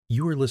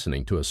You are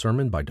listening to a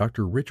sermon by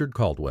Dr. Richard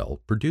Caldwell,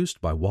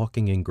 produced by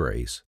Walking in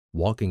Grace.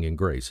 Walking in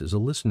Grace is a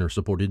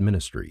listener-supported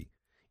ministry.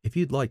 If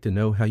you'd like to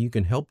know how you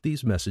can help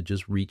these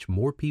messages reach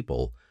more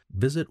people,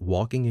 visit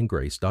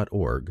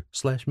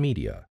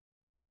walkingingrace.org/media.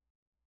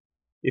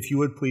 If you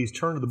would please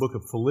turn to the book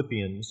of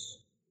Philippians,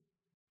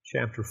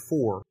 chapter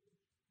 4.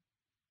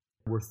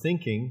 We're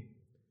thinking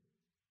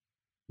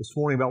this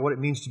morning about what it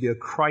means to be a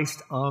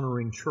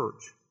Christ-honoring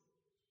church.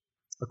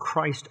 A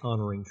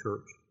Christ-honoring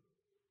church.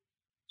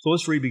 So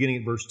let's read beginning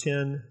at verse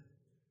 10.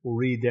 We'll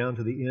read down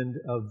to the end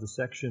of the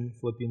section,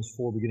 Philippians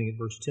 4, beginning at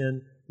verse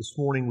 10. This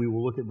morning we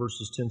will look at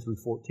verses 10 through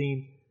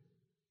 14.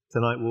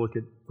 Tonight we'll look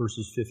at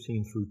verses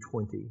 15 through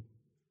 20.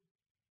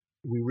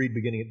 We read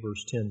beginning at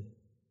verse 10.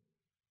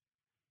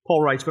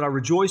 Paul writes, "But I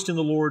rejoiced in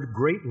the Lord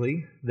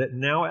greatly that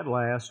now at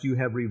last you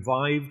have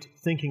revived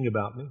thinking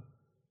about me.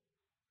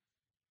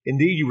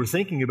 Indeed, you were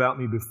thinking about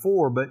me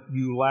before, but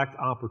you lacked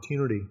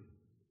opportunity.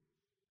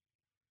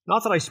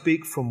 Not that I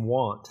speak from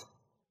want,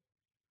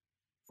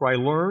 for I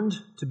learned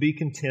to be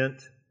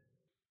content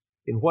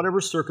in whatever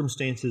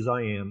circumstances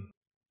I am.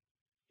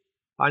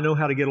 I know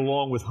how to get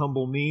along with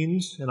humble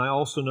means, and I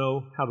also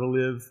know how to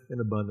live in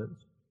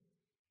abundance.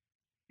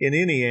 In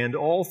any and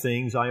all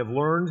things I have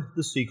learned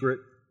the secret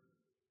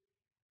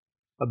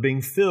of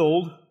being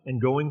filled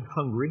and going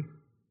hungry,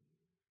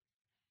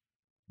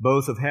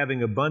 both of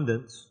having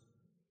abundance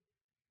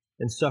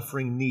and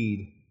suffering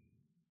need.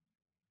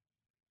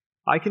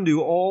 I can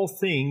do all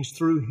things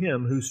through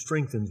Him who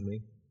strengthens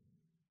me.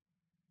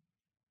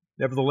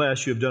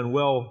 Nevertheless, you have done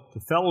well to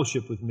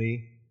fellowship with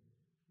me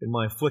in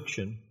my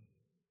affliction.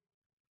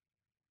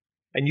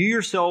 And you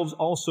yourselves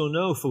also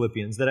know,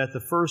 Philippians, that at the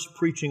first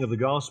preaching of the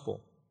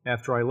gospel,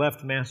 after I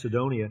left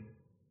Macedonia,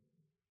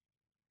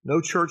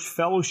 no church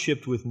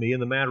fellowshipped with me in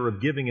the matter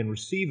of giving and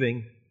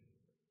receiving,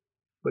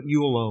 but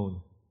you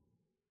alone.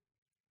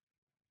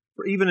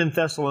 For even in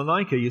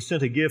Thessalonica you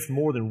sent a gift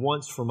more than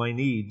once for my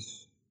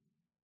needs.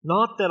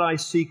 Not that I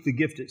seek the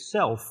gift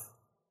itself,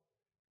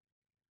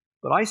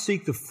 but I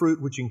seek the fruit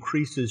which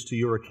increases to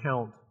your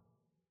account.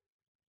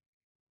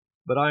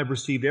 But I have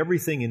received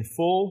everything in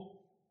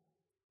full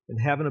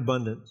and have an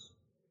abundance.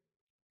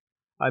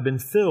 I have been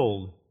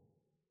filled,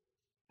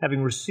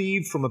 having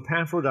received from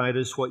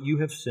Epaphroditus what you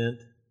have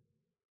sent,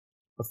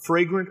 a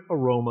fragrant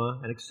aroma,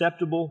 an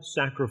acceptable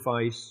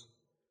sacrifice,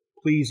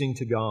 pleasing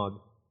to God.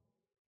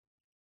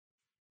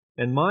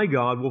 And my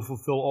God will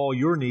fulfill all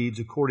your needs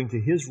according to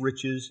His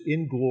riches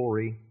in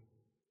glory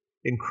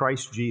in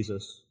Christ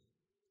Jesus.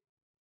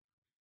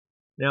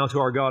 Now to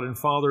our God and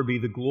Father be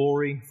the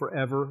glory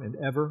forever and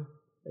ever.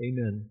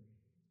 Amen.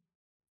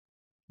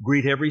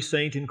 Greet every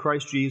saint in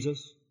Christ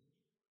Jesus.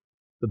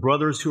 The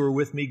brothers who are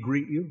with me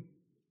greet you.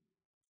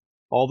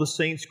 All the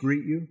saints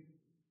greet you,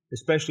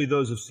 especially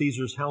those of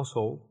Caesar's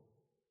household.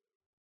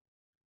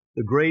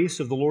 The grace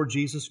of the Lord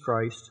Jesus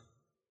Christ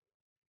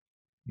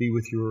be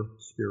with your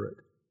spirit."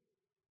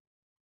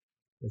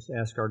 Let's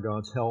ask our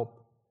God's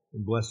help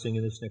and blessing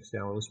in this next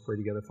hour. Let's pray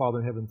together. Father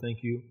in heaven,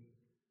 thank you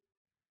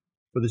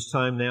for this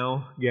time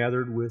now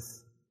gathered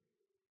with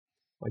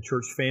my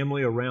church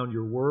family around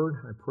your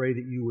word. I pray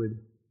that you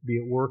would be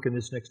at work in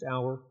this next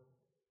hour,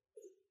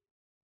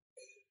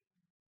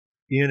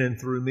 in and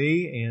through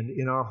me and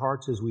in our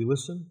hearts as we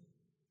listen,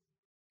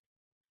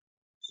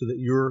 so that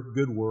your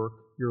good work,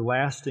 your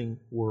lasting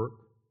work,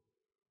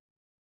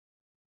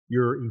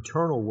 your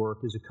eternal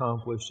work is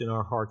accomplished in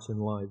our hearts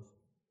and lives.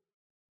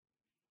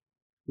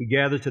 We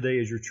gather today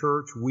as your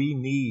church. We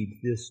need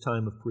this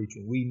time of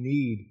preaching. We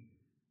need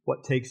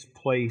what takes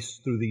place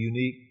through the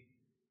unique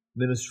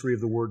ministry of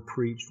the word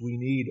preached. We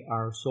need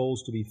our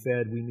souls to be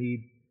fed. We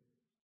need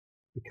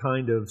the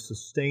kind of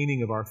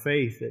sustaining of our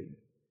faith that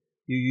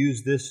you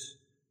use this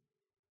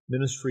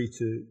ministry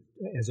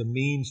as a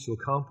means to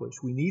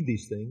accomplish. We need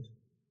these things.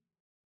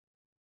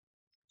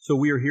 So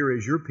we are here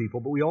as your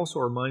people, but we also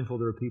are mindful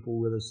there are people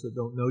with us that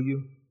don't know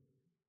you.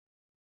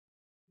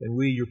 And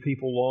we, your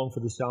people, long for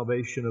the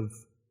salvation of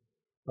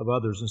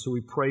others. And so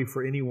we pray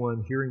for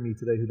anyone hearing me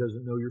today who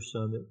doesn't know your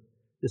Son, that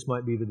this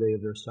might be the day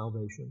of their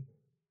salvation.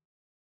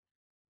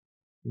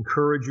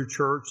 Encourage your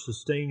church,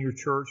 sustain your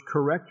church,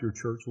 correct your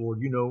church,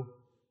 Lord. You know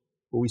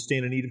where we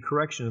stand in need of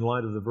correction in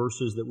light of the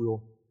verses that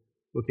we'll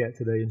look at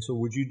today. And so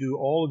would you do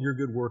all of your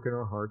good work in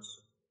our hearts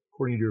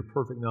according to your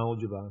perfect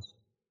knowledge of us?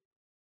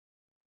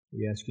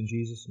 We ask in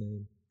Jesus'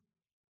 name.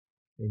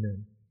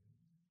 Amen.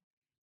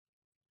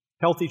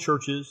 Healthy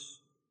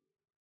churches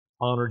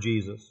honor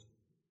Jesus.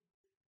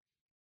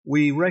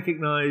 We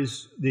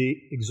recognize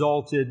the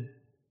exalted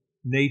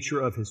nature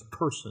of His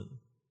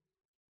person.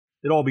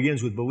 It all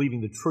begins with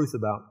believing the truth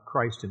about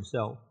Christ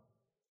Himself.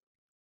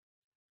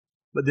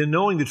 But then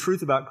knowing the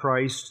truth about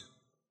Christ,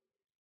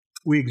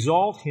 we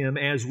exalt Him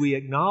as we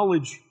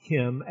acknowledge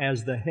Him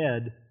as the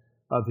head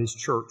of His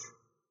church.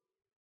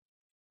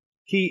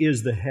 He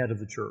is the head of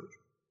the church.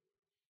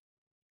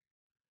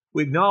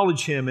 We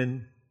acknowledge Him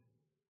in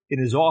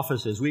His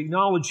offices. We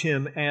acknowledge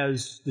Him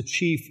as the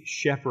chief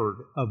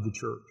shepherd of the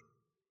church.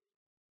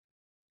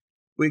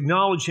 We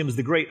acknowledge Him as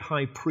the great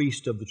high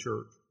priest of the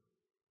church.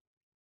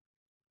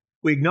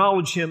 We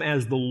acknowledge Him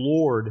as the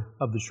Lord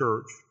of the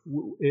church.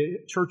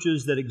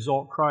 Churches that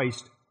exalt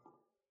Christ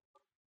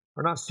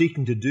are not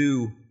seeking to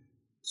do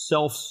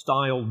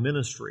self-styled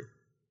ministry.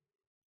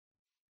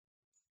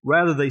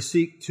 Rather, they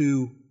seek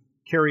to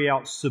carry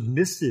out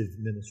submissive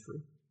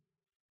ministry.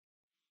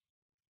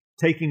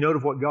 Taking note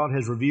of what God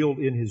has revealed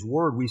in His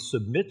Word, we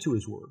submit to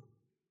His Word.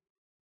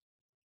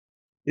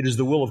 It is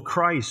the will of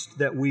Christ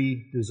that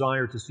we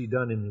desire to see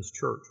done in His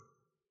church.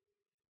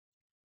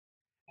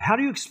 How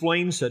do you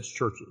explain such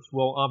churches?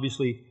 Well,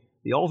 obviously,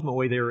 the ultimate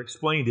way they are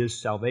explained is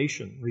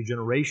salvation,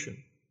 regeneration.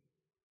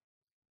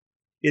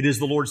 It is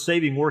the Lord's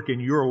saving work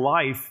in your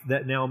life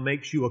that now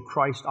makes you a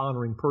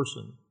Christ-honoring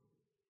person.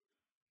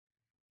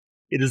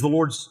 It is the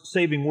Lord's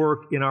saving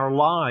work in our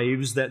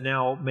lives that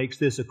now makes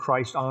this a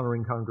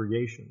Christ-honoring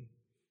congregation.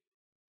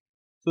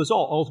 So it's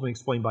all ultimately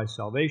explained by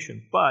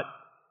salvation. But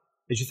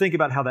as you think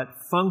about how that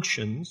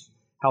functions,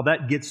 how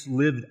that gets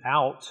lived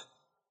out,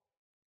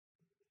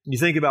 you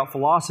think about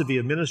philosophy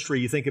of ministry,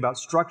 you think about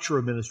structure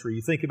of ministry,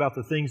 you think about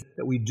the things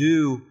that we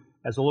do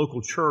as a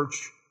local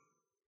church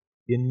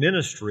in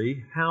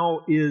ministry,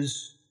 how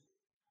is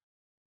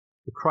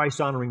the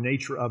Christ-honoring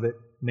nature of it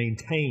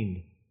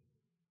maintained?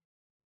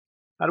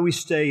 How do we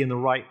stay in the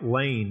right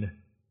lane?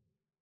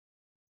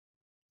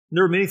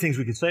 There are many things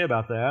we could say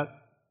about that.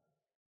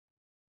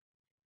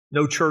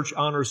 No church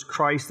honors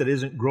Christ that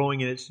isn't growing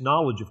in its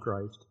knowledge of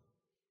Christ.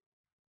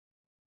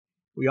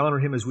 We honor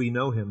Him as we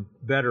know Him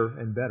better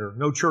and better.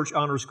 No church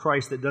honors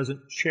Christ that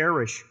doesn't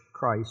cherish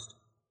Christ,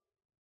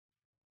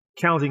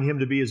 counting Him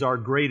to be as our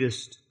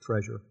greatest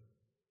treasure.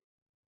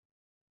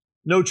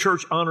 No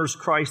church honors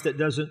Christ that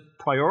doesn't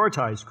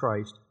prioritize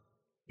Christ.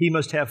 He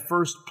must have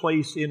first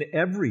place in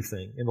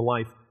everything in the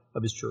life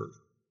of His church.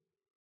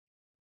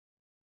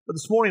 But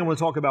this morning I want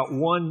to talk about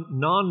one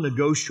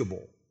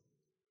non-negotiable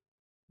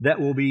that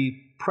will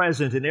be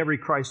present in every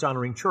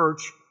Christ-honoring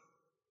church.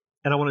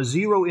 And I want to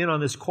zero in on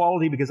this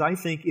quality because I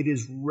think it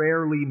is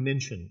rarely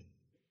mentioned.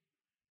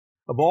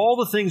 Of all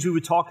the things we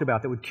would talk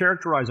about that would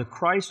characterize a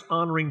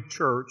Christ-honoring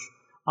church,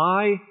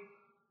 I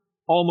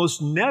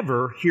almost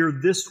never hear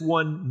this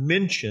one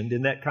mentioned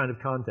in that kind of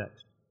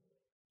context.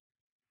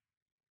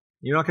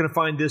 You're not going to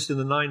find this in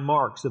the 9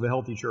 marks of a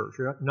healthy church.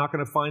 You're not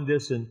going to find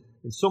this in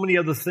so many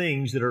other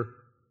things that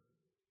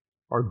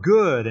are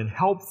good and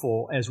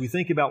helpful as we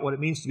think about what it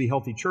means to be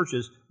healthy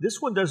churches. This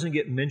one doesn't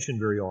get mentioned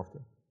very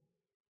often.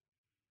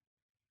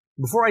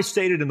 Before I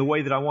state it in the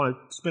way that I want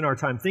to spend our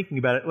time thinking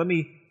about it, let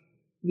me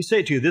say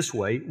it to you this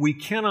way. We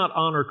cannot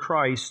honor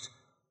Christ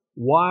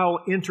while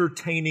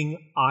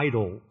entertaining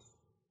idols.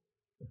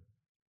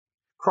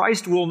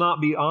 Christ will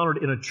not be honored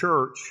in a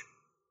church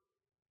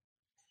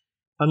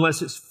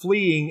unless it's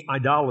fleeing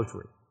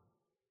idolatry.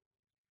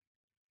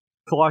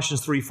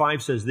 Colossians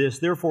 3:5 says this,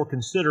 "Therefore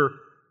consider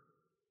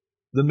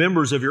the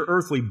members of your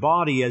earthly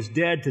body as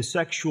dead to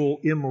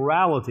sexual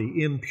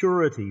immorality,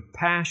 impurity,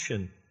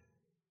 passion,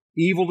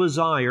 evil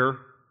desire,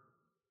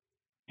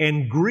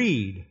 and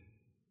greed,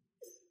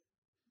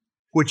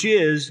 which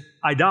is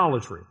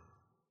idolatry."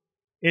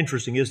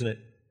 Interesting, isn't it?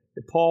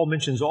 That Paul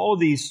mentions all of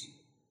these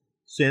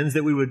sins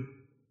that we would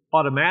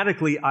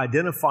automatically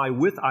identify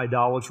with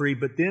idolatry,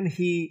 but then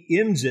he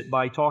ends it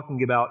by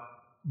talking about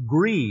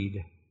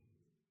greed,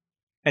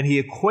 and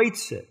he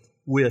equates it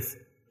with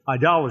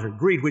idolatry.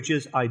 Greed, which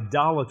is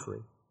idolatry.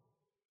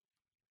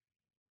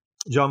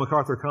 John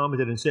MacArthur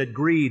commented and said,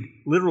 greed,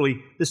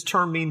 literally, this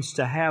term means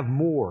to have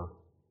more.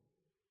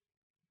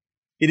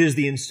 It is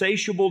the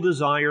insatiable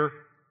desire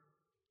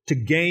to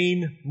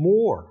gain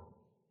more,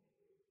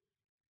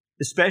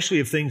 especially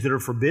of things that are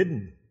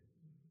forbidden.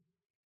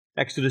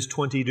 Exodus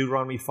 20,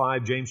 Deuteronomy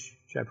 5, James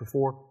chapter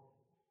 4,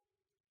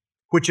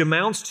 which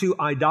amounts to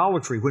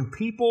idolatry. When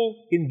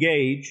people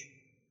engage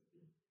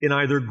in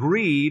either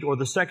greed or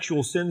the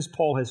sexual sins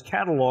Paul has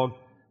cataloged,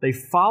 they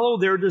follow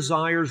their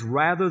desires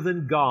rather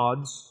than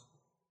God's,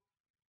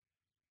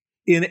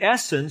 in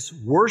essence,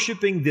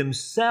 worshiping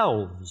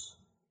themselves,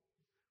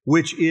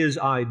 which is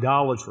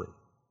idolatry.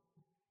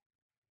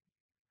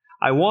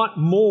 I want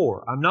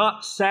more. I'm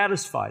not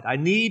satisfied. I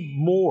need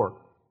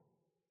more.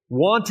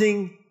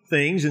 Wanting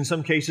things, in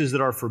some cases,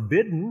 that are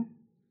forbidden.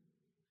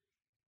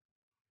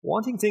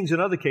 Wanting things in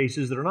other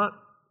cases that are not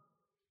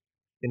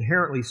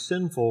inherently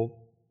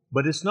sinful,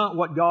 but it's not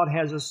what God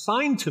has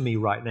assigned to me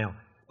right now.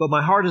 But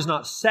my heart is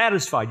not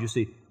satisfied, you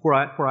see, where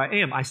I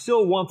am. I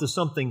still want the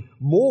something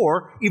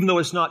more, even though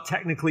it's not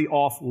technically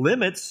off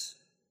limits.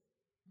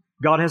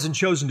 God hasn't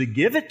chosen to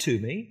give it to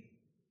me.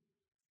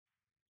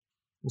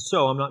 And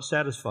so I'm not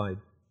satisfied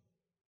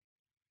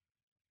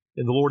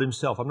in the Lord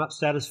Himself. I'm not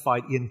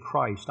satisfied in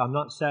Christ. I'm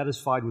not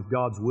satisfied with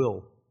God's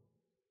will.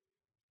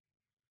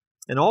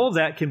 And all of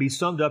that can be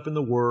summed up in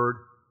the word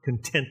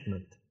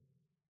contentment.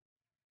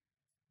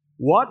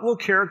 What will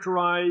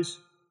characterize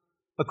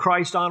a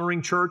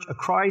Christ-honoring church? A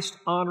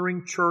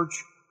Christ-honoring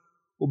church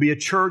will be a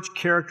church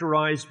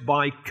characterized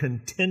by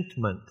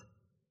contentment.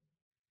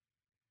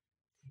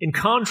 In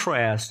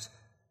contrast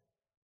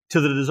to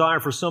the desire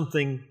for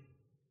something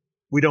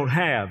we don't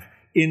have,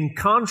 in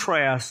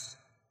contrast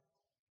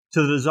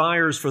to the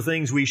desires for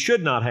things we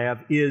should not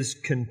have is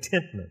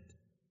contentment.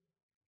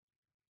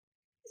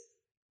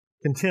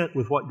 Content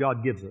with what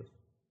God gives us.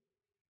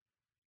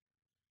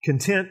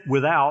 Content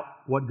without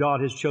what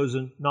God has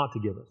chosen not to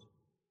give us.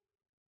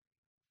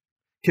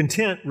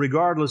 Content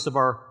regardless of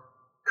our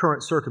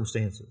current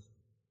circumstances.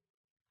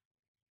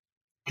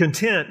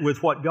 Content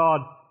with what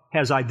God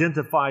has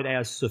identified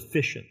as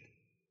sufficient.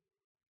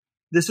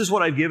 This is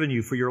what I've given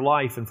you for your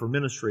life and for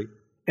ministry,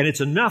 and it's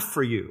enough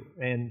for you.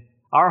 And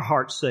our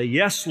hearts say,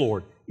 yes,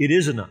 Lord, it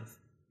is enough.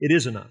 It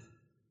is enough.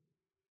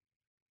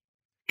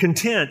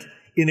 Content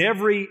in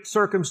every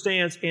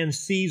circumstance and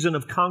season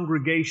of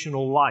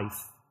congregational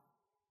life.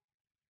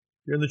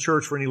 If you're in the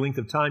church for any length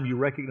of time, you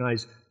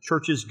recognize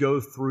churches go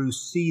through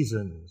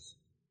seasons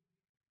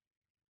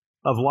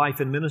of life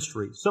and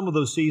ministry. Some of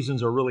those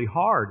seasons are really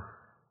hard.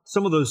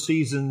 Some of those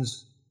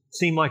seasons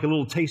seem like a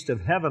little taste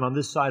of heaven on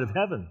this side of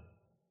heaven.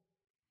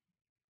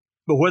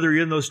 But whether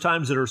you're in those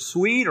times that are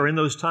sweet or in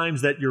those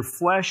times that your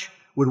flesh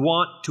would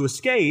want to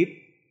escape,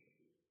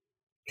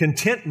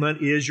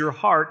 contentment is your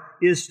heart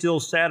is still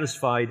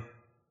satisfied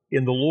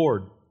in the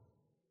Lord.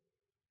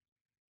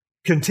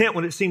 Content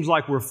when it seems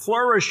like we're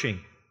flourishing.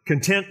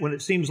 Content when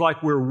it seems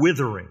like we're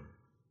withering.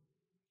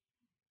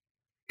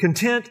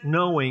 Content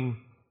knowing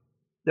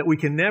that we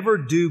can never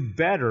do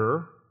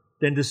better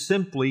than to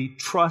simply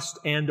trust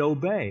and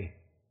obey.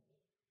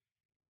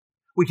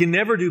 We can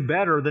never do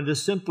better than to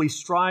simply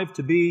strive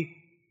to be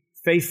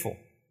faithful.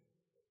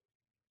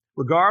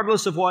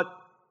 Regardless of what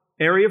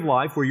area of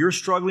life where you're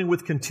struggling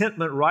with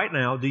contentment right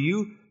now, do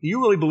you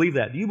really believe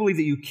that? Do you believe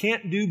that you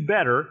can't do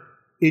better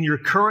in your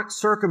current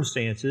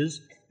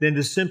circumstances than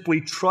to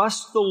simply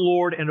trust the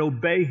Lord and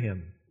obey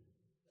Him?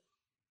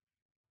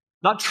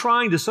 Not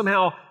trying to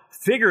somehow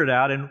figure it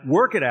out and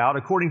work it out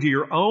according to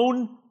your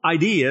own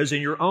ideas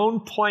and your own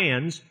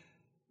plans,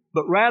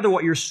 but rather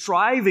what you're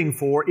striving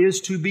for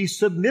is to be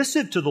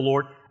submissive to the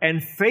Lord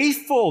and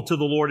faithful to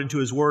the Lord and to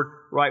His Word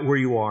right where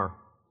you are.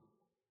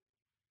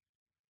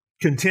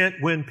 Content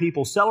when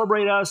people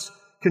celebrate us,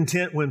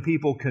 content when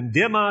people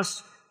condemn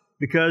us,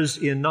 because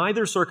in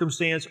neither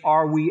circumstance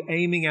are we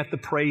aiming at the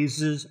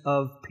praises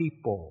of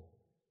people.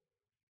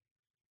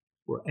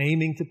 We're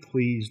aiming to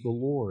please the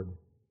Lord.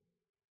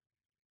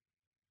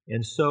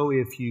 And so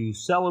if you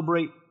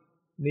celebrate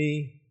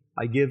me,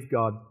 I give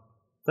God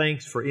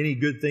thanks for any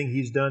good thing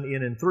He's done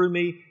in and through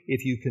me.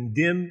 If you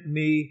condemn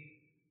me,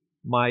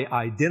 my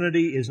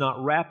identity is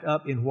not wrapped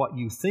up in what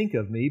you think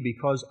of me,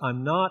 because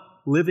I'm not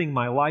living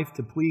my life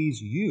to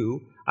please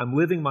you. I'm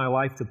living my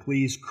life to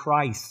please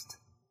Christ.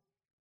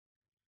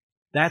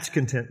 That's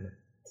contentment.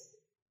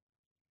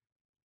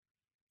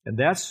 And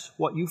that's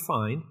what you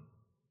find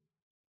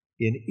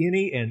in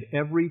any and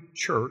every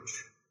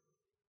church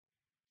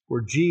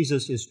where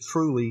Jesus is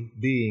truly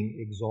being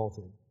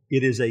exalted.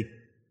 It is a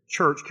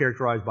church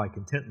characterized by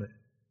contentment.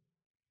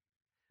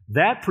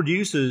 That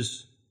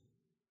produces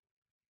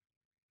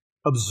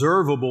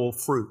observable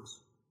fruits.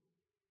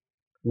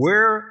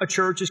 Where a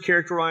church is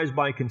characterized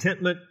by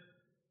contentment,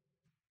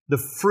 the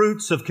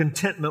fruits of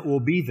contentment will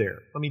be there.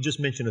 Let me just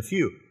mention a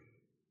few.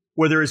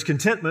 Where there is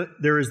contentment,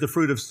 there is the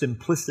fruit of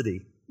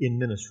simplicity in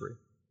ministry.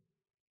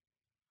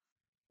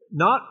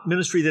 Not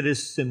ministry that is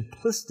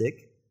simplistic,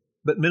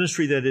 but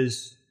ministry that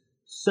is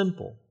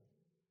simple.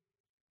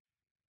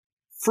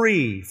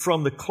 Free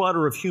from the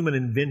clutter of human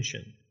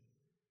invention.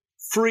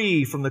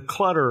 Free from the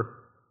clutter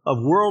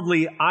of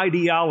worldly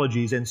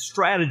ideologies and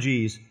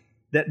strategies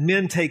that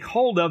men take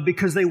hold of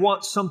because they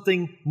want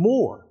something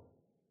more.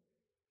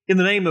 In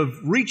the name of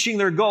reaching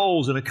their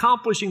goals and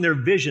accomplishing their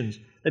visions,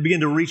 they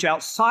begin to reach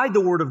outside the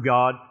Word of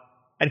God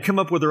and come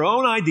up with their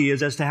own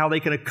ideas as to how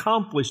they can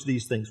accomplish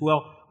these things.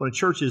 Well, when a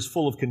church is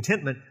full of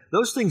contentment,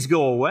 those things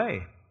go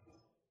away.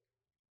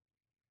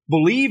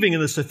 Believing in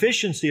the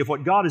sufficiency of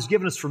what God has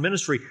given us for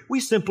ministry,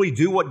 we simply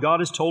do what God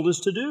has told us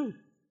to do.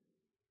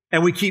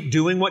 And we keep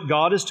doing what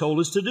God has told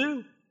us to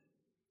do.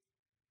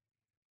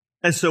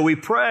 And so we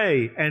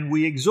pray, and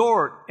we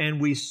exhort, and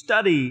we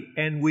study,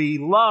 and we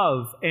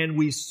love, and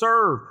we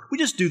serve. We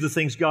just do the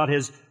things God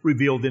has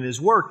revealed in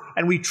His Word,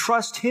 and we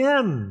trust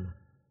Him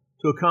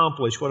to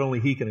accomplish what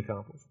only He can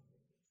accomplish.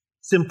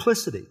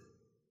 Simplicity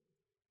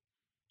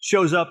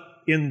shows up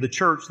in the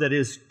church that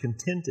is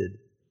contented.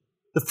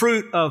 The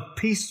fruit of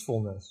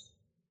peacefulness.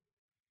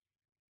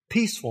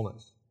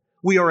 Peacefulness.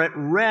 We are at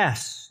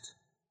rest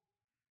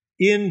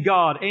in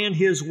God and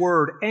His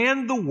Word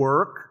and the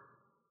work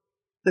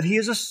that He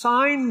has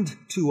assigned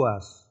to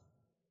us.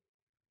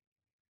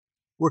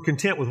 We're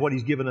content with what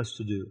He's given us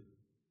to do.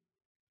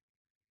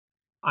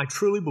 I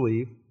truly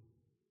believe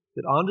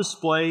that on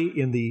display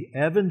in the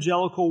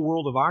evangelical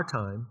world of our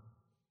time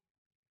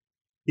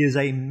is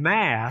a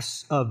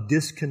mass of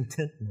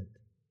discontentment.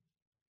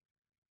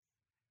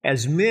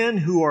 As men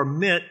who are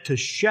meant to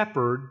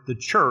shepherd the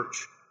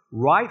church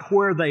right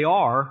where they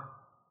are,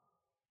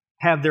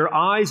 have their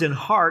eyes and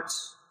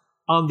hearts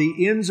on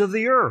the ends of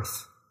the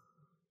earth,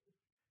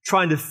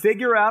 trying to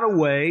figure out a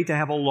way to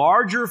have a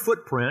larger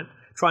footprint,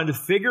 trying to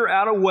figure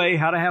out a way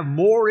how to have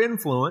more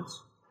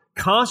influence,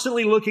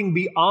 constantly looking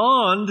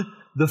beyond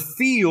the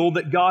field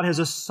that God has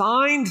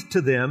assigned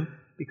to them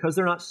because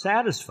they're not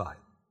satisfied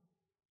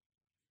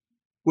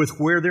with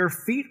where their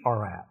feet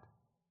are at.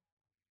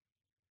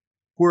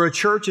 Where a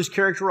church is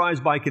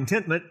characterized by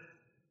contentment,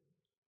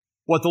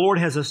 what the Lord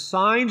has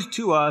assigned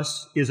to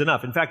us is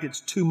enough. In fact,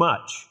 it's too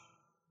much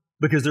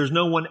because there's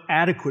no one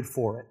adequate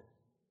for it.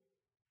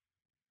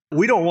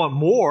 We don't want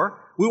more.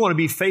 We want to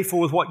be faithful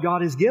with what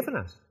God has given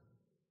us.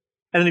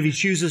 And then if He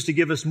chooses to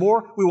give us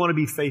more, we want to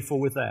be faithful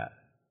with that.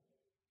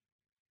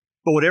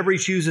 But whatever He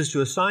chooses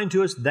to assign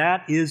to us,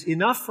 that is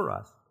enough for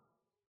us.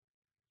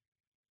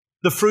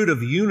 The fruit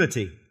of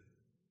unity.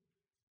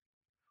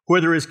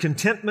 Where there is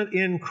contentment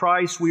in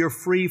Christ, we are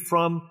free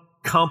from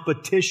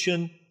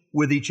competition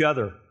with each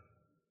other.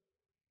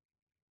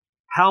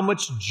 How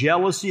much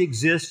jealousy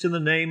exists in the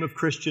name of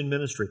Christian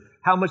ministry?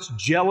 How much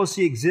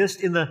jealousy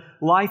exists in the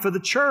life of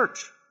the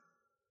church?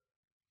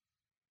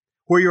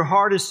 Where your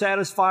heart is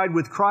satisfied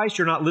with Christ,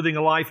 you're not living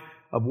a life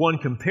of one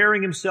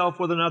comparing himself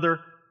with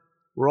another.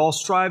 We're all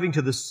striving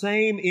to the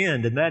same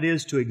end, and that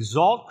is to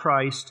exalt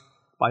Christ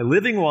by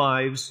living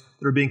lives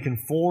that are being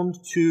conformed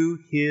to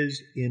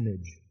His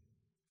image.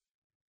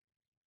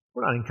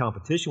 We're not in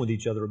competition with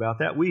each other about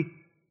that. We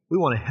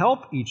want to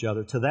help each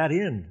other to that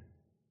end.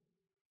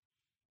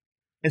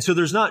 And so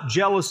there's not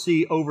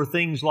jealousy over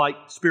things like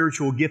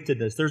spiritual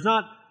giftedness. There's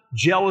not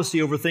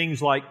jealousy over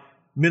things like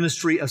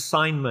ministry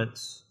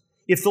assignments.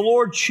 If the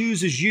Lord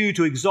chooses you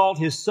to exalt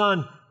His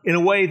Son in a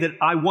way that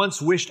I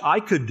once wished I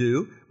could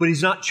do, but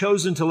He's not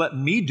chosen to let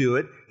me do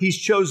it, He's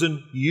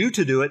chosen you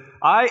to do it,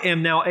 I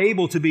am now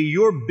able to be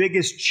your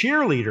biggest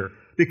cheerleader,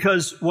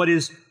 because what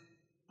is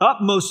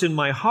upmost in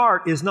my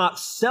heart is not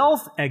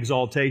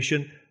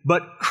self-exaltation,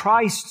 but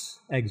Christ's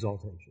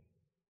exaltation.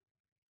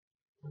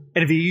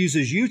 And if He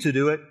uses you to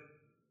do it,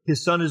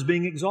 His Son is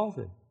being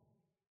exalted.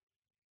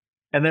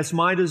 And that's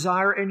my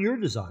desire and your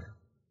desire.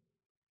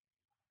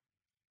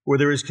 Where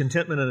there is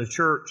contentment in a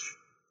church,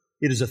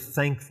 it is a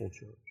thankful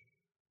church.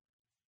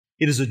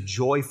 It is a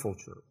joyful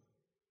church.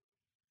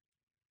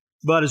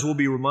 But as we'll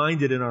be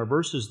reminded in our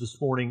verses this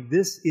morning,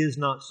 this is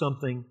not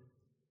something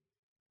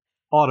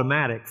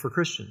automatic for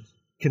Christians,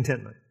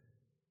 contentment.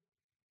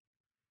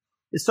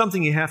 It's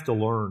something you have to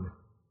learn.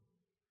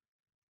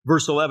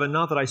 Verse 11,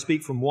 not that I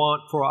speak from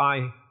want, for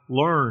I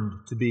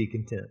learned to be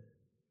content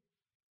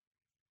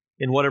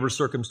in whatever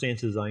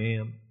circumstances I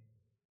am.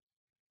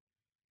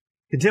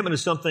 Contentment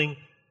is something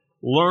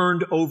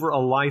learned over a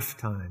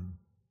lifetime.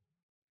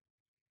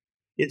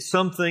 It's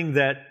something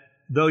that,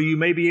 though you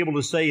may be able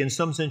to say in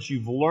some sense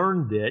you've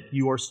learned it,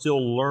 you are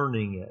still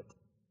learning it.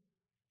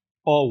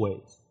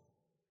 Always.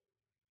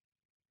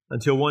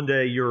 Until one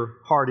day your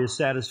heart is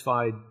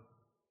satisfied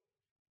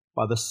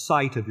by the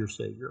sight of your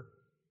Savior.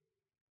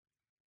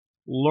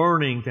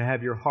 Learning to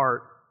have your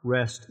heart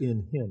rest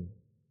in Him.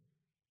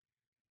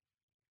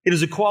 It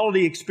is a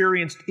quality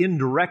experienced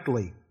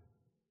indirectly.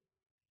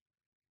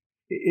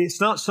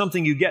 It's not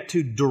something you get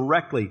to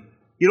directly.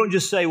 You don't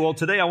just say, well,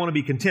 today I want to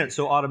be content,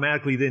 so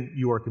automatically then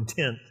you are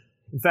content.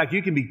 In fact,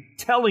 you can be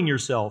telling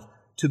yourself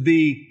to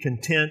be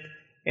content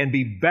and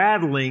be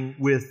battling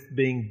with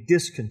being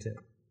discontent.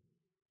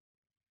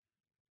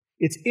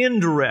 It's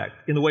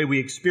indirect in the way we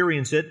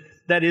experience it.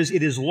 That is,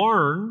 it is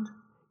learned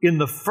in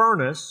the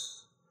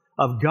furnace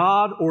of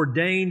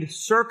God-ordained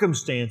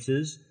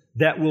circumstances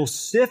that will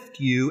sift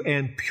you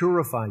and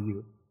purify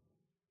you.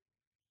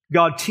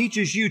 God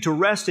teaches you to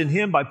rest in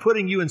Him by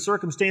putting you in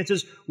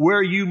circumstances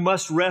where you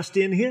must rest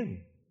in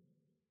Him.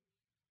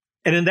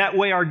 And in that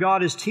way, our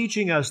God is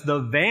teaching us the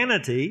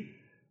vanity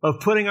of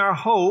putting our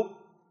hope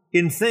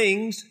in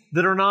things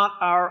that are not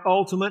our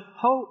ultimate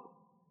hope.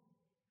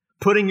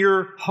 Putting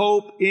your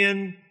hope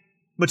in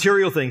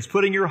material things,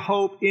 putting your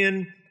hope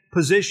in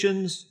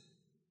positions,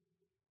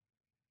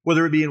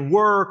 whether it be in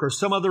work or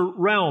some other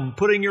realm,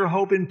 putting your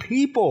hope in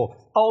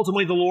people.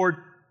 Ultimately, the Lord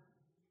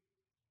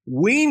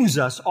weans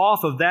us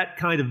off of that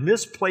kind of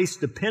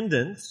misplaced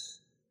dependence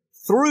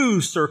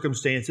through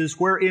circumstances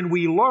wherein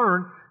we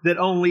learn that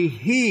only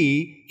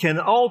He can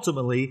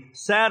ultimately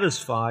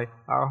satisfy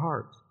our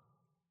hearts.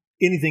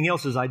 Anything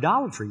else is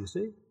idolatry, you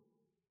see.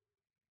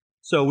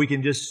 So we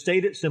can just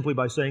state it simply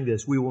by saying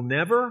this: we will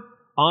never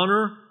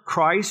honor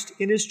Christ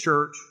in His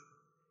church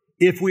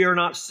if we are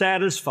not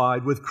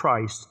satisfied with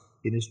Christ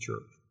in His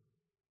church.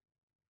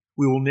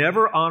 We will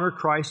never honor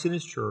Christ in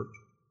His church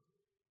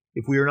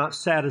if we are not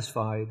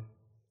satisfied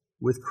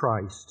with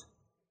Christ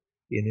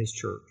in His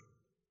church.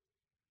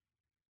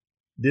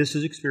 This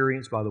is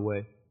experienced, by the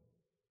way,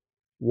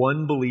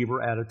 one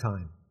believer at a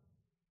time.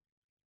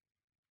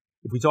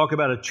 If we talk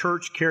about a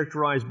church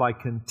characterized by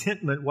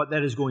contentment, what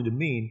that is going to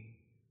mean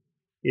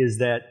is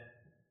that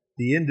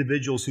the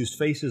individuals whose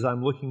faces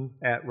I'm looking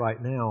at right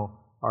now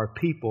are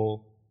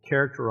people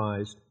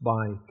characterized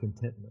by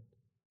contentment.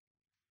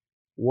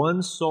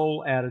 One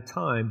soul at a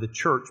time, the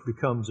church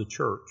becomes a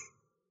church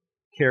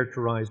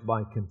characterized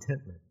by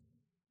contentment.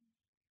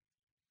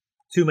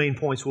 Two main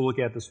points we'll look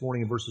at this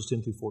morning in verses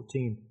 10 through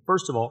 14.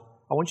 First of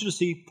all, I want you to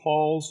see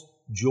Paul's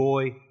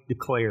joy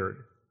declared.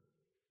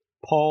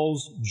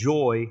 Paul's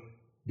joy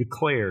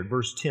declared.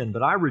 Verse 10,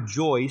 "But I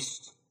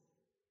rejoiced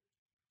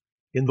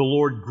in the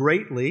Lord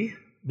greatly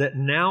that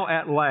now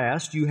at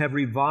last you have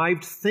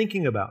revived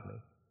thinking about me.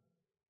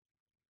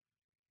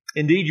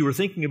 Indeed, you were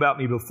thinking about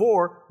me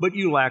before, but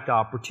you lacked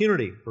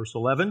opportunity." Verse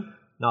 11,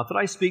 "Not that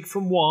I speak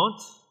from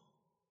want,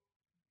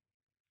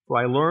 for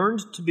I learned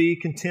to be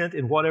content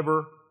in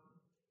whatever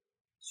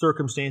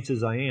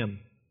circumstances I am."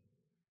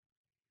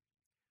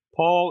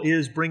 Paul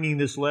is bringing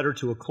this letter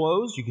to a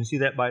close. You can see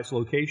that by its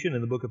location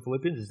in the book of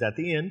Philippians. It's at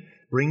the end,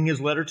 bringing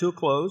his letter to a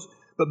close.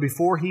 But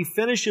before he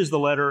finishes the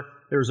letter,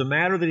 there's a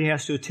matter that he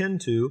has to attend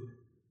to.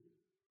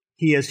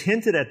 He has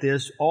hinted at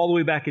this all the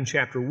way back in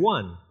chapter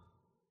 1.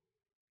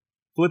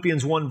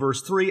 Philippians 1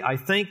 verse 3, "I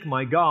thank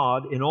my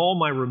God in all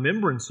my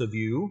remembrance of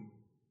you,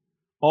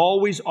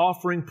 always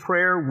offering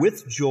prayer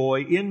with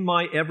joy in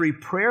my every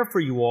prayer for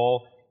you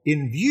all,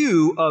 in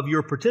view of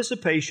your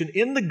participation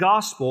in the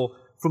gospel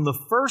from the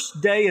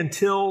first day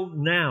until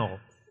now."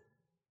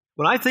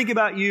 When I think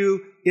about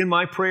you in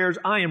my prayers,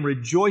 I am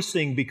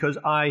rejoicing because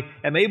I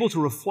am able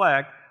to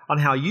reflect on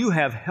how you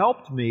have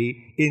helped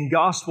me in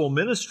gospel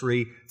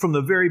ministry from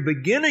the very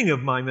beginning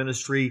of my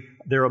ministry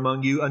there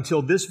among you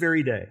until this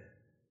very day.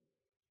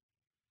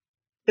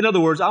 In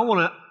other words,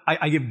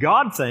 I give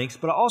God thanks,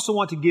 but I also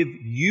want to give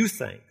you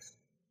thanks,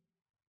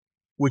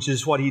 which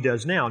is what he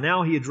does now.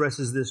 Now he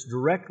addresses this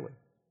directly.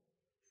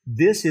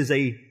 This is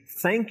a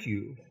thank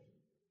you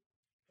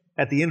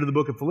at the end of the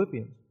book of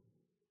Philippians.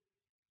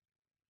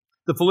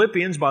 The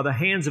Philippians, by the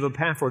hands of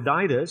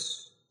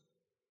Epaphroditus,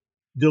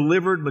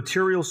 delivered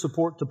material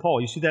support to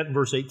Paul. You see that in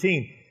verse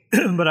 18.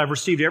 "But I've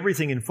received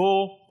everything in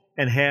full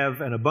and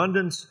have an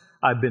abundance.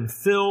 I've been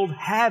filled,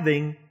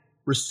 having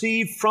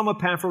received from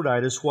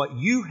Epaphroditus what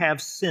you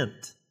have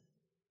sent,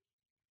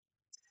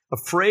 a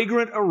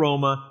fragrant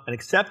aroma, an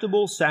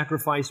acceptable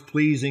sacrifice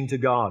pleasing to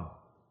God."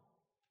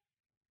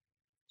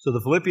 So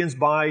the Philippians,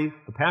 by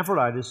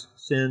Epaphroditus,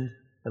 send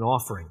an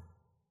offering.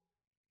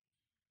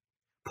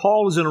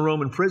 Paul is in a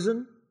Roman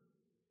prison.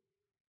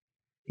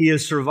 He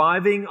is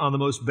surviving on the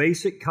most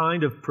basic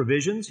kind of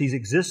provisions. He's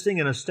existing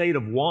in a state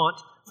of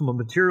want from a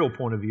material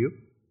point of view.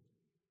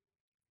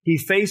 He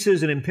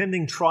faces an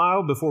impending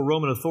trial before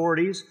Roman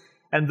authorities,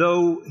 and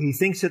though he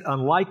thinks it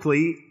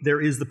unlikely,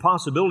 there is the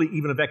possibility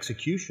even of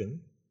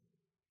execution.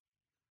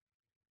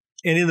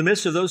 And in the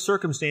midst of those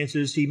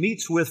circumstances, he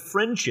meets with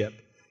friendship.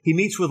 He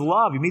meets with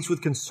love. He meets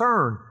with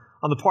concern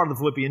on the part of the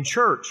Philippian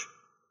church,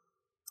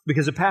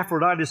 because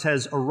Epaphroditus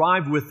has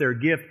arrived with their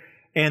gift,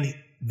 and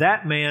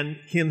that man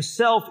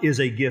himself is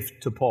a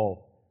gift to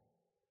Paul.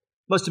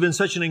 Must have been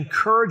such an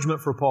encouragement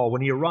for Paul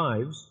when he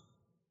arrives.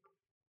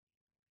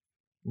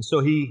 And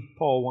so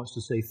Paul wants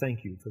to say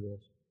thank you for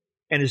this.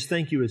 And his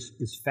thank you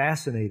is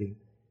fascinating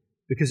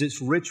because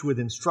it's rich with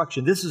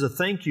instruction. This is a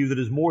thank you that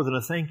is more than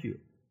a thank you.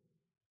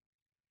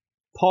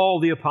 Paul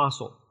the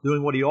apostle,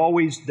 doing what he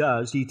always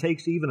does, he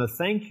takes even a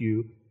thank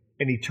you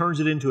and he turns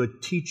it into a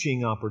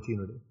teaching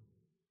opportunity.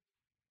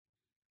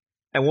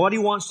 And what he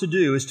wants to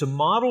do is to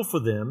model for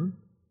them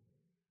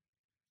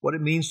what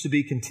it means to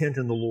be content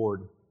in the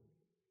Lord.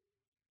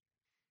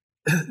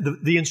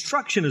 The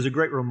instruction is a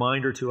great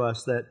reminder to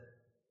us that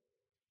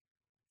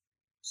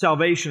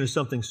salvation is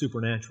something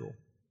supernatural.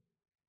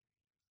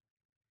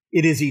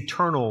 It is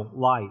eternal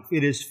life.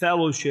 It is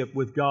fellowship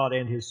with God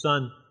and His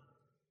Son.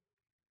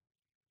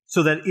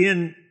 So that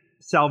in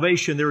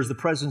salvation there is the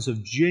presence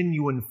of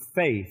genuine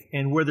faith.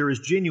 And where there is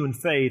genuine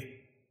faith,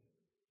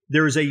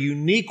 there is a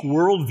unique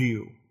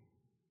worldview.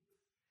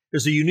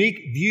 There's a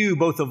unique view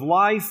both of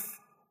life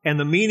and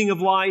the meaning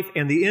of life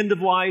and the end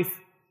of life.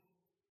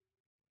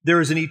 There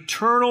is an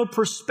eternal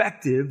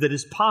perspective that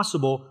is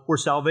possible where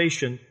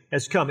salvation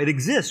has come. It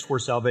exists where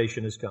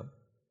salvation has come.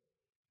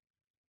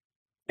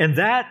 And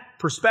that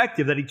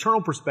perspective, that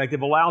eternal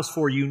perspective, allows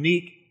for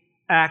unique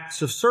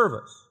acts of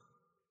service.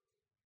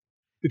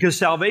 Because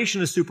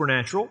salvation is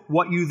supernatural,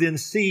 what you then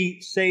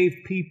see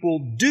saved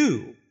people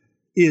do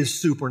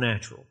is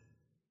supernatural.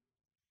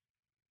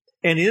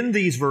 And in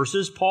these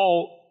verses,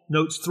 Paul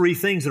notes three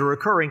things that are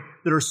occurring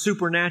that are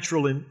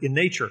supernatural in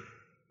nature.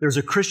 There's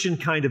a Christian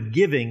kind of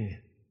giving.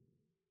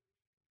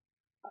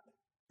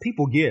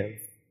 People give,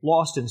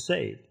 lost and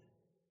saved.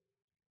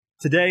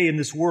 Today in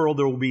this world,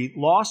 there will be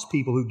lost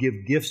people who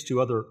give gifts to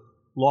other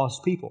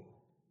lost people.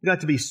 You don't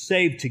have to be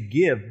saved to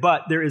give,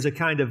 but there is a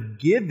kind of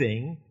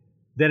giving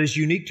that is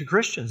unique to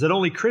Christians, that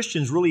only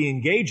Christians really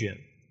engage in.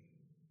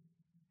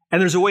 And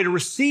there's a way to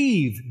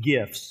receive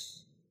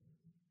gifts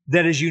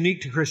that is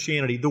unique to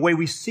Christianity. The way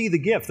we see the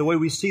gift, the way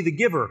we see the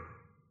giver,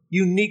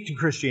 unique to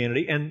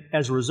Christianity. And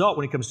as a result,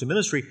 when it comes to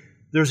ministry,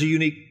 there's a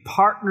unique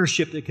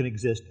partnership that can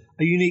exist,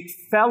 a unique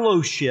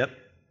fellowship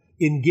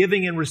in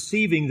giving and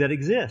receiving that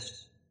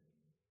exists.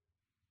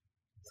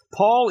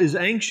 Paul is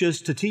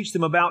anxious to teach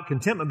them about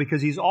contentment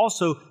because he's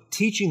also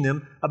teaching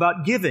them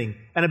about giving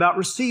and about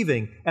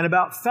receiving and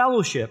about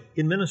fellowship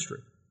in ministry.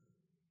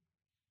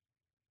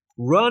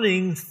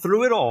 Running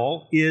through it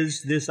all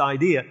is this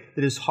idea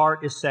that his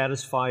heart is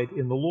satisfied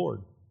in the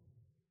Lord.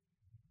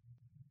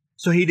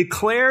 So he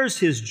declares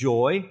his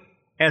joy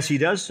as he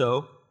does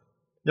so,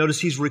 Notice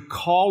he's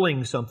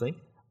recalling something.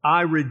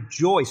 I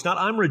rejoice. Not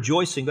I'm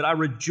rejoicing, but I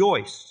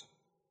rejoiced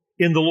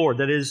in the Lord.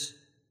 That is,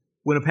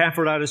 when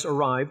Epaphroditus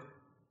arrived,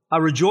 I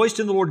rejoiced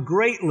in the Lord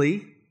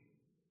greatly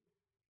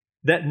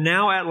that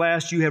now at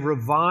last you have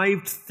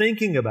revived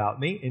thinking about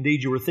me.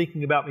 Indeed, you were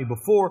thinking about me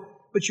before,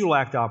 but you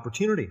lacked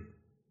opportunity.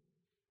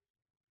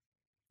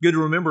 Good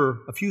to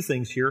remember a few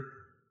things here.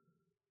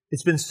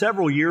 It's been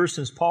several years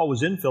since Paul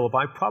was in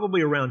Philippi,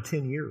 probably around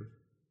 10 years.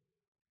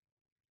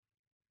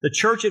 The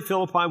church at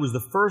Philippi was the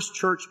first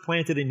church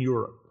planted in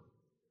Europe,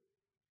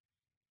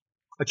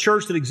 a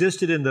church that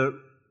existed in the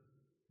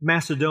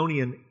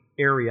Macedonian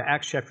area,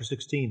 Acts chapter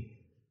 16.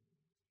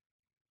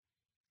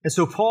 And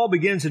so Paul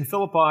begins in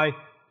Philippi.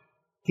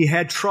 He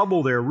had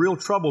trouble there, real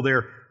trouble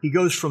there. He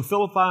goes from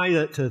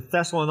Philippi to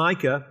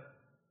Thessalonica,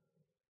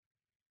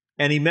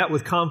 and he met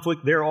with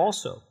conflict there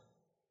also.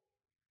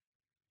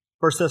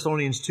 1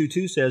 Thessalonians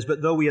 2:2 says,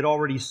 but though we had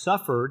already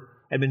suffered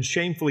and been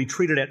shamefully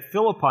treated at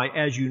Philippi,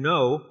 as you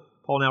know,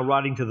 Paul now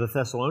writing to the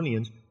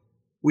Thessalonians,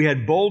 we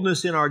had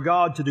boldness in our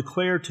God to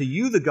declare to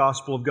you the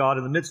gospel of God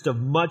in the midst of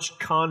much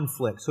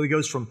conflict. So he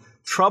goes from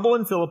trouble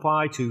in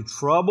Philippi to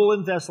trouble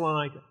in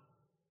Thessalonica.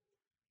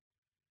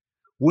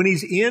 When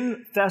he's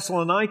in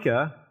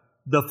Thessalonica,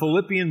 the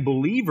Philippian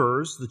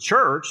believers, the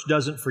church,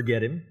 doesn't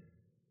forget him.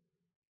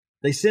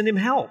 They send him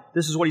help.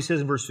 This is what he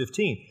says in verse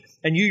 15.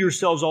 And you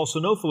yourselves also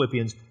know,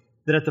 Philippians,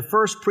 that at the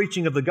first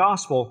preaching of the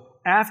gospel,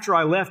 after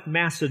I left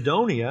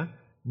Macedonia,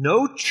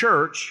 no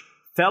church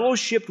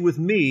fellowshipped with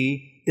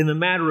me in the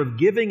matter of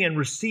giving and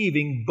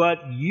receiving, but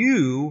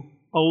you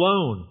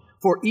alone.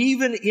 For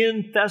even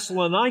in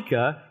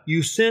Thessalonica,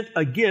 you sent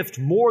a gift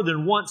more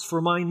than once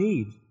for my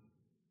need.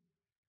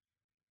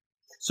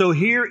 So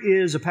here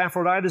is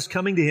Epaphroditus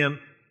coming to him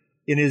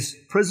in his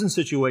prison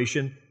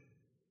situation,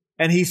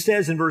 and he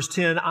says in verse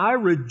 10, I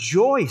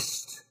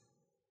rejoiced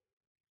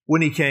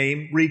when he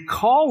came,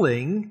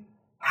 recalling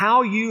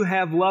how you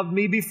have loved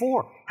me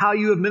before, how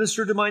you have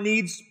ministered to my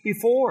needs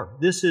before.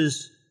 This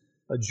is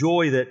a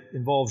joy that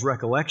involves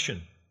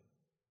recollection.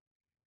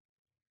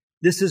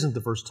 This isn't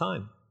the first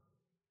time.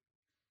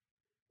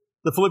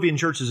 The Philippian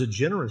church is a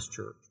generous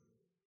church.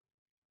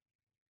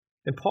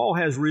 And Paul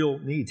has real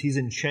needs. He's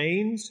in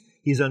chains.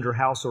 He's under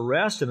house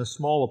arrest in a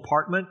small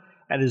apartment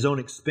at his own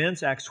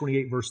expense, Acts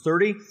 28, verse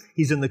 30.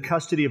 He's in the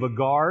custody of a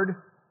guard,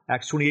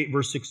 Acts 28,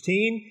 verse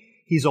 16.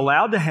 He's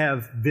allowed to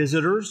have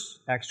visitors,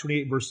 Acts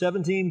 28, verse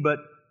 17, but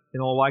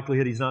in all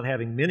likelihood, he's not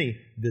having many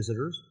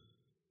visitors.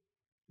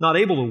 Not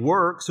able to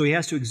work, so he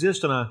has to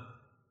exist on a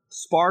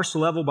sparse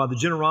level by the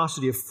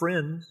generosity of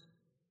friends.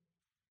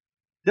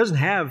 He doesn't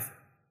have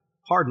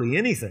hardly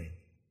anything.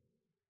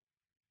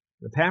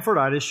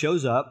 Epaphroditus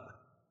shows up,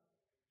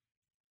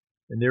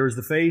 and there is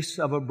the face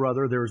of a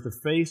brother, there is the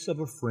face of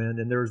a friend,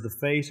 and there is the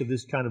face of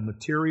this kind of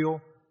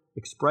material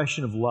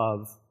expression of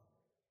love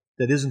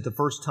that isn't the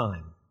first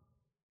time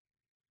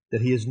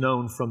that he is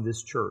known from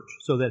this church,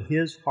 so that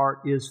his heart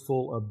is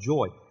full of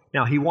joy.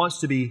 Now, he wants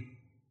to be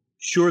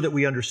sure that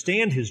we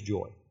understand his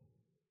joy.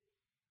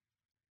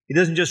 He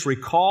doesn't just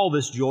recall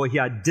this joy, he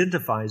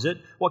identifies it.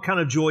 What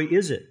kind of joy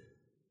is it?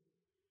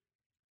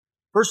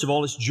 First of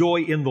all, it's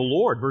joy in the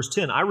Lord. Verse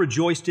 10, I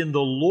rejoiced in the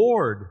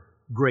Lord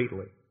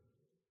greatly.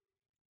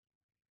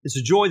 It's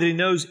a joy that he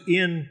knows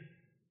in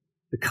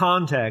the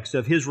context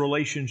of his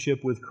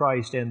relationship with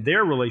Christ and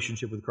their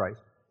relationship with Christ.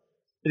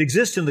 It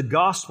exists in the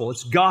gospel.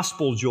 It's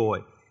gospel joy.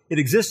 It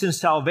exists in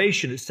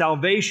salvation. It's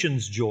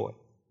salvation's joy.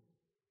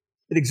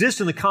 It exists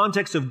in the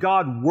context of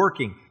God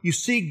working. You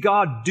see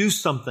God do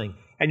something,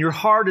 and your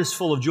heart is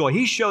full of joy.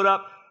 He showed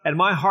up, and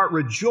my heart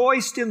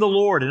rejoiced in the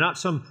Lord, and not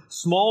some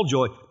small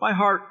joy. My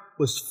heart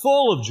was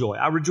full of joy.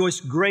 I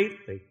rejoiced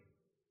greatly.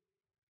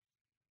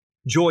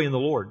 Joy in the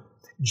Lord.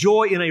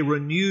 Joy in a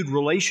renewed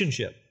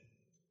relationship.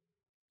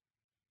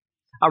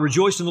 I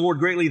rejoice in the Lord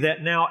greatly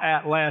that now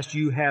at last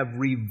you have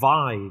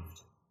revived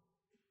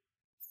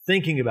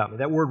thinking about me.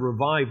 That word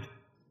revived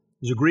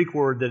is a Greek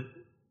word that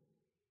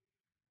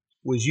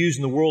was used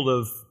in the world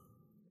of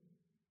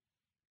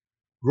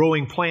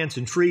growing plants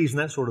and trees and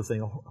that sort of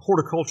thing, a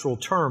horticultural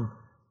term.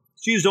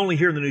 It's used only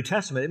here in the New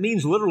Testament. It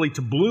means literally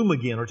to bloom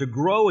again or to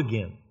grow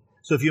again.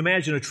 So if you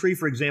imagine a tree,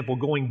 for example,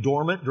 going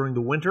dormant during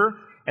the winter,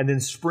 and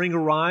then spring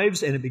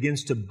arrives and it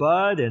begins to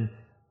bud and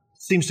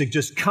seems to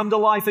just come to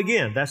life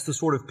again. That's the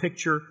sort of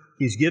picture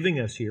he's giving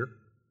us here.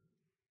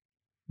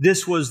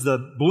 This was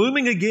the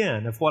blooming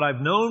again of what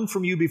I've known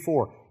from you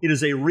before. It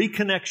is a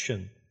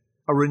reconnection,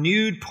 a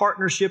renewed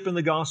partnership in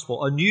the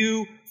gospel, a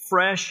new,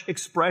 fresh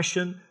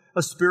expression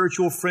of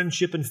spiritual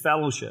friendship and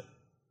fellowship.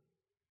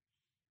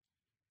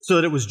 So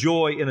that it was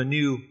joy in a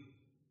new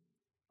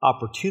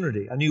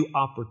opportunity,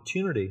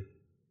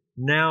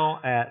 Now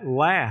at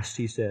last,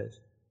 he says,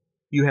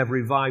 you have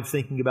revived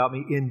thinking about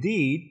me.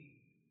 Indeed,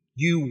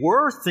 you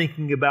were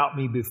thinking about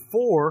me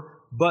before,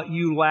 but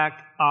you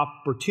lacked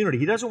opportunity.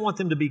 He doesn't want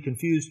them to be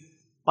confused,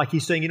 like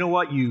he's saying, you know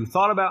what, you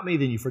thought about me,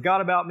 then you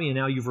forgot about me, and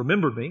now you've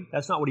remembered me.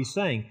 That's not what he's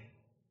saying.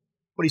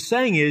 What he's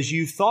saying is,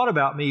 you've thought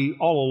about me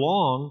all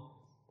along,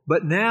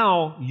 but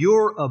now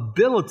your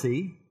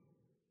ability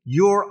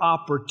your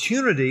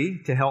opportunity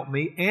to help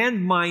me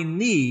and my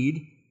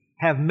need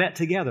have met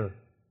together.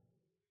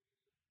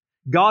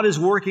 God is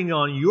working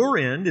on your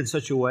end in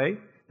such a way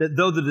that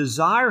though the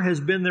desire has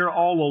been there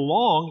all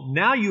along,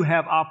 now you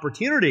have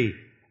opportunity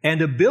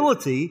and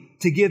ability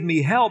to give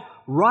me help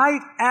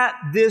right at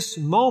this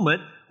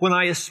moment when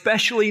I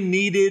especially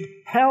needed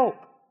help.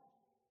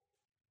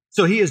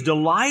 So He is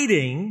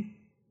delighting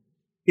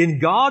in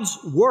God's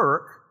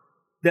work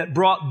that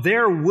brought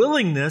their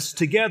willingness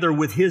together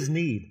with His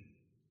need.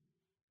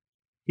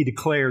 He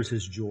declares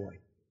His joy.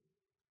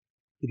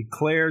 He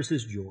declares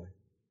His joy.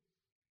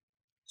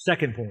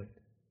 Second point.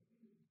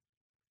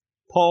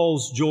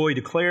 Paul's joy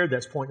declared,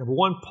 that's point number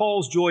one.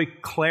 Paul's joy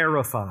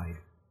clarified.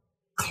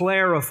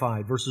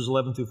 Clarified, verses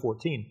 11 through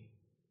 14.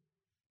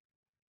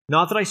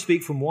 Not that I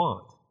speak from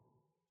want,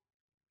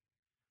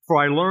 for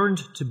I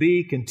learned to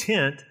be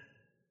content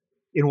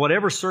in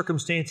whatever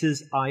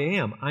circumstances I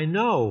am. I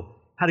know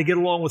how to get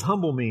along with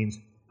humble means,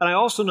 and I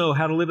also know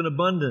how to live in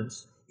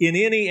abundance in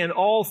any and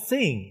all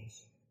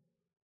things.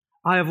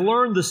 I have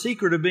learned the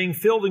secret of being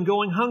filled and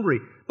going hungry,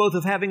 both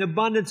of having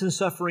abundance and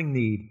suffering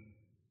need.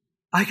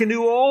 I can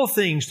do all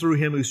things through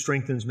Him who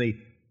strengthens me.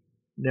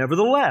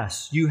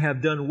 Nevertheless, you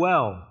have done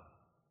well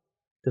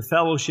to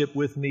fellowship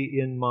with me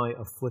in my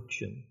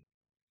affliction.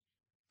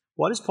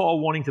 What is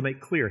Paul wanting to make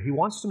clear? He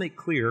wants to make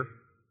clear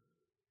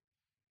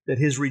that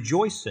his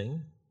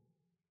rejoicing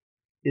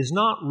is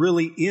not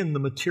really in the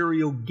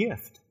material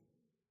gift.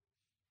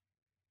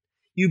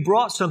 You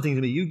brought something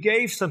to me. You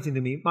gave something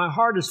to me. My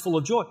heart is full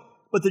of joy.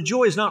 But the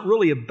joy is not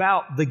really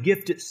about the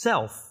gift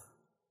itself.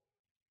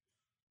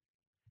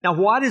 Now,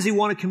 why does he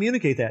want to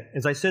communicate that?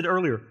 As I said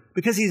earlier,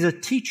 because he's a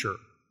teacher.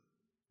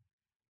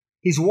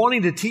 He's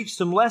wanting to teach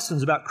some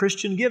lessons about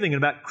Christian giving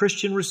and about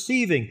Christian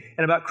receiving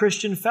and about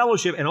Christian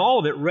fellowship, and all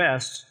of it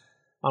rests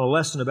on a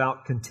lesson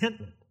about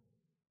contentment.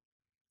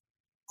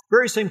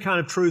 Very same kind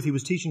of truth he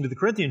was teaching to the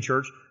Corinthian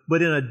church,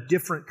 but in a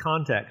different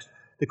context.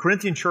 The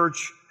Corinthian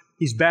church,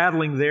 he's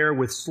battling there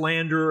with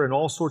slander and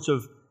all sorts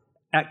of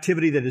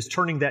activity that is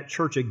turning that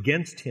church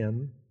against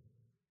him.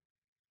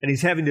 And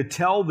he's having to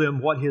tell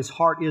them what his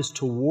heart is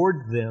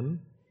toward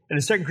them. And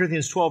in 2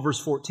 Corinthians 12, verse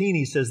 14,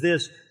 he says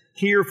this,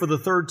 "Here for the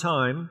third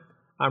time,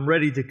 I'm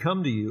ready to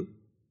come to you,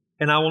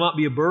 and I will not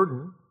be a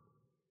burden."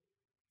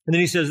 And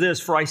then he says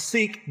this, "For I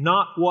seek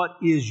not what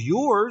is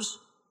yours,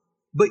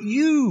 but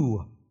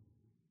you."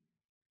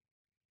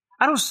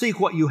 I don't seek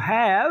what you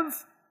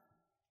have.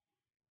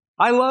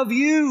 I love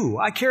you.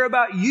 I care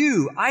about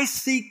you. I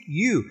seek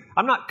you.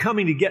 I'm not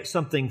coming to get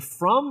something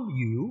from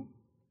you.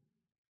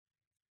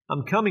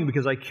 I'm coming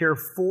because I care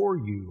for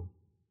you.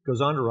 It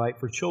goes on to write,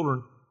 "For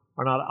children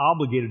are not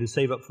obligated to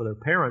save up for their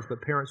parents,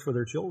 but parents for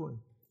their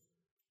children."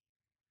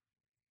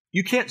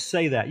 You can't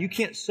say that. You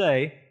can't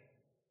say,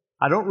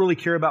 "I don't really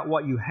care about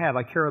what you have.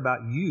 I care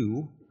about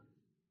you,"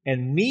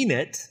 and mean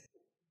it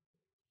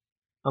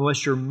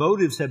unless your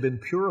motives have been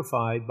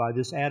purified by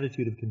this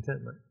attitude of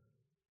contentment.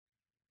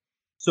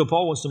 So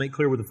Paul wants to make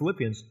clear with the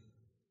Philippians,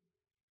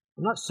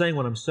 I'm not saying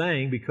what I'm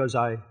saying because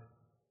I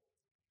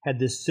had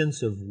this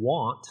sense of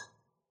want,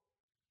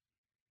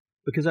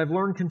 because I've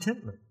learned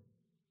contentment.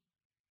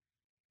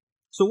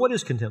 So what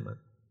is contentment?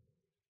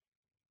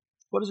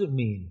 What does it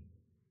mean?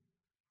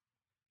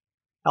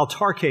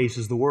 Autarkes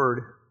is the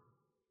word.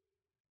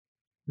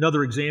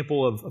 Another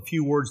example of a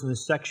few words in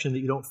this section that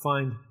you don't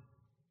find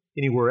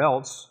anywhere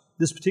else.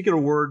 This particular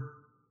word,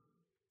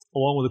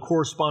 along with a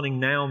corresponding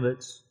noun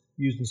that's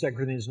used in 2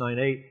 Corinthians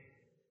 9:8,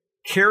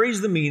 carries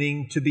the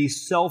meaning to be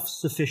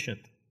self-sufficient.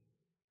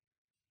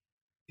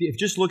 If you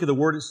just look at the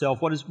word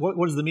itself, what is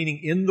the meaning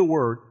in the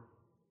word?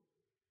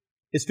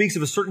 It speaks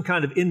of a certain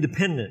kind of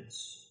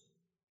independence,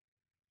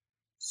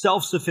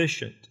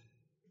 self-sufficient.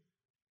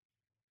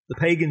 The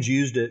pagans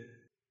used it.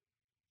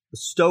 The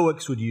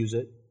Stoics would use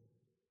it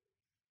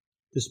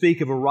to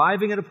speak of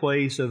arriving at a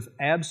place of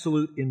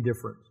absolute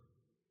indifference.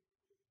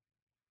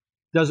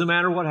 Doesn't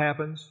matter what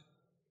happens.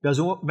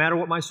 Doesn't matter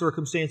what my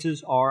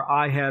circumstances are.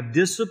 I have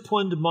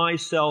disciplined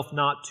myself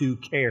not to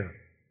care.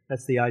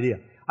 That's the idea.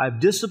 I've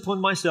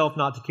disciplined myself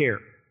not to care.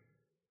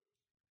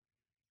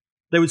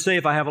 They would say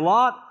if I have a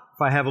lot,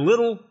 if I have a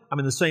little, I'm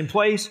in the same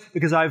place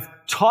because I've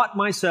taught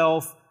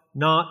myself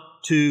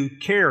not to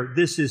care.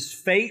 This is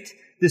fate.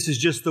 This is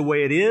just the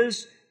way it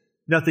is.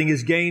 Nothing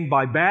is gained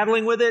by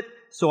battling with it,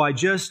 so I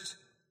just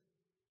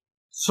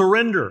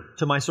surrender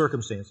to my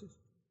circumstances.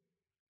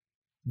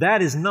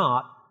 That is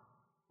not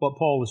what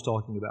Paul is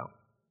talking about.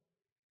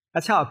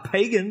 That's how a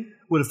pagan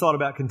would have thought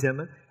about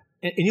contentment.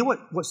 And you know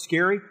what's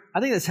scary? I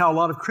think that's how a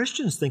lot of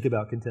Christians think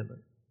about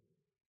contentment.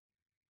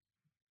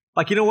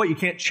 Like, you know what? You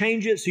can't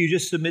change it, so you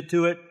just submit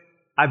to it.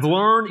 I've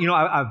learned,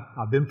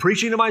 I've been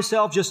preaching to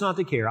myself just not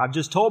to care. I've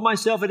just told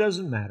myself it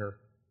doesn't matter.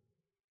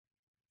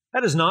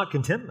 That is not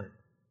contentment.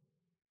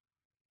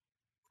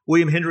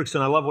 William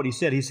Hendrickson, I love what he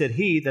said. He said,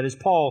 he, that is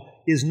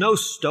Paul, is no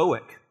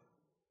Stoic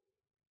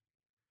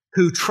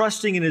who,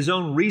 trusting in his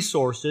own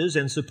resources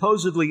and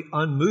supposedly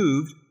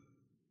unmoved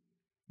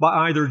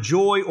by either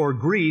joy or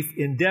grief,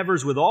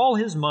 endeavors with all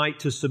his might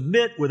to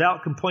submit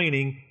without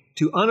complaining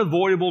to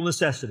unavoidable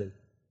necessity.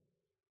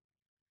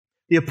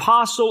 The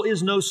apostle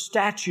is no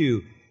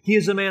statue. He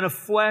is a man of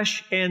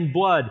flesh and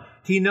blood.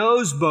 He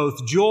knows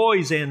both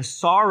joys and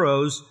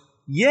sorrows,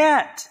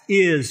 yet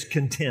is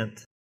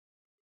content.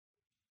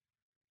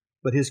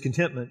 But his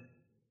contentment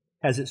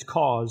has its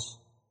cause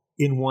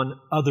in one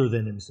other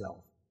than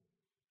himself.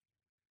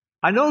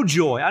 I know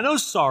joy, I know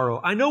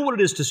sorrow, I know what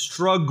it is to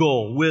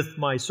struggle with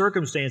my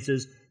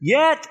circumstances,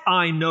 yet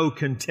I know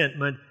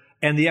contentment,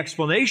 and the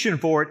explanation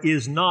for it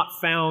is not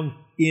found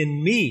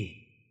in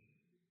me,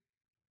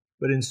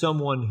 but in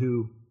someone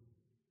who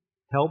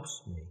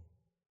helps me,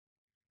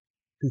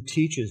 who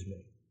teaches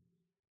me.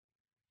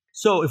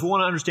 So if we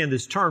want to understand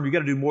this term, you've got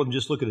to do more than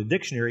just look at a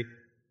dictionary.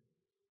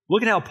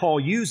 Look at how Paul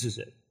uses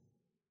it.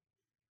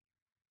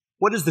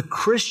 What is the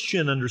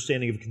Christian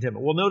understanding of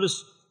contentment? Well,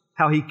 notice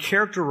how he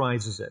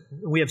characterizes it.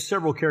 We have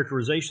several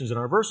characterizations in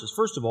our verses.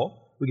 First of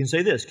all, we can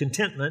say this: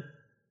 contentment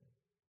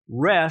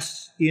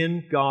rests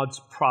in God's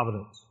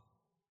providence.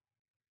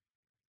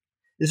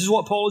 This is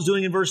what Paul is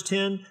doing in verse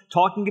 10,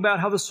 talking about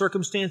how the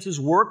circumstances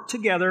work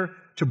together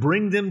to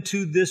bring them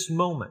to this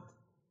moment.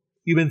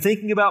 You've been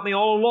thinking about me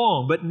all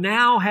along, but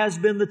now has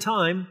been the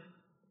time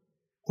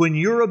when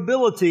your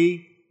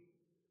ability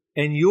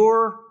and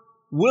your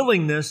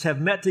willingness have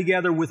met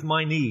together with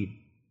my need.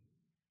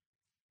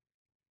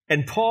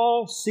 And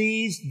Paul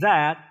sees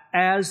that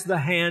as the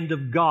hand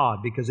of God,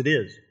 because it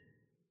is.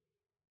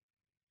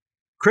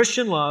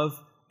 Christian love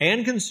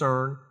and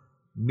concern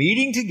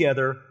meeting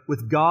together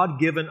with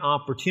God-given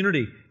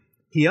opportunity.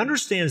 He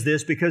understands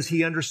this because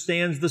he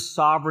understands the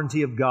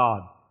sovereignty of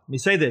God. Let me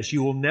say this: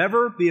 you will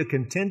never be a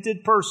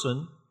contented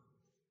person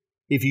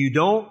if you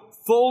don't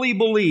fully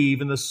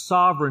believe in the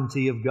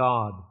sovereignty of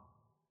God.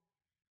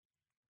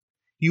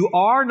 You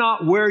are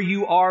not where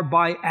you are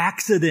by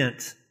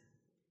accident.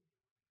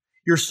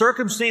 Your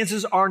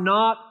circumstances are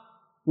not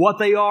what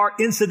they are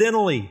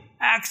incidentally,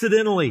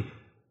 accidentally.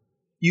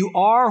 You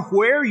are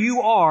where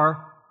you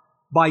are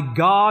by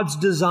God's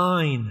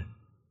design.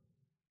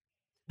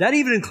 That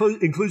even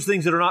includes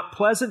things that are not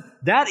pleasant.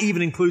 That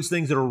even includes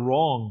things that are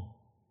wrong.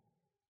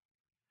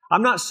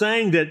 I'm not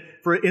saying that,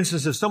 for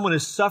instance, if someone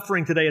is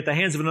suffering today at the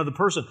hands of another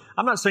person,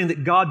 I'm not saying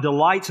that God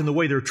delights in the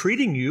way they're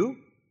treating you.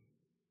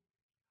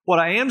 What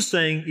I am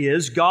saying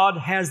is God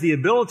has the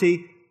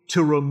ability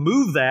to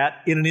remove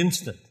that in an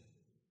instant.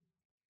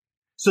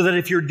 So that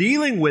if you're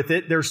dealing with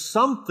it, there's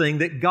something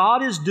that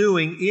God is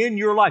doing in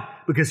your life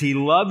because He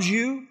loves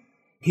you,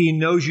 He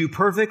knows you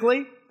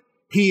perfectly,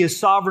 He is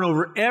sovereign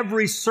over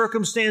every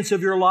circumstance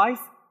of your life.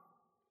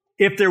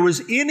 If there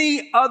was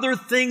any other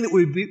thing that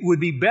would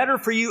be better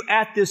for you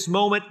at this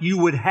moment, you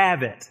would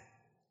have it.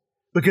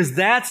 Because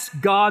that's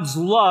God's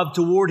love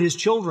toward His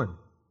children.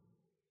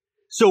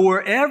 So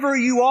wherever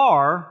you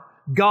are,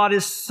 God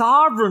is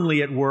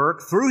sovereignly at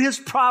work through His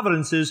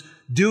providences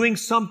doing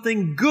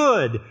something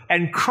good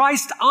and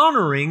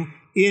Christ-honoring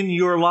in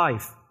your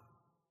life.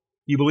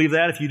 You believe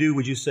that? If you do,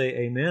 would you say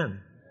amen?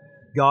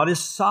 God is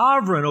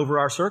sovereign over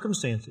our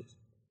circumstances.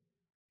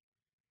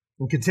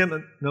 And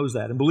contentment knows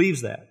that and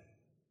believes that.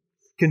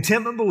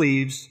 Contentment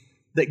believes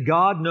that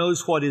God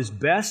knows what is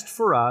best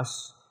for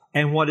us,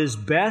 and what is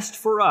best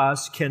for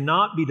us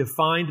cannot be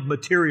defined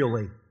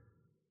materially.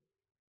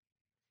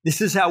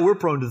 This is how we're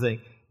prone to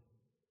think.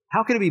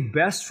 How can it be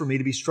best for me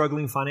to be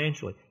struggling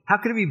financially? How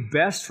can it be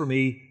best for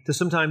me to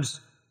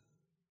sometimes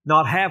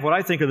not have what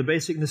I think are the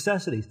basic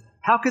necessities?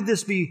 How could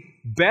this be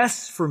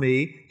best for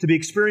me to be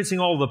experiencing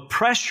all the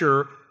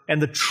pressure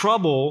and the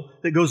trouble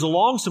that goes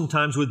along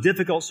sometimes with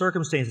difficult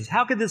circumstances?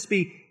 How could this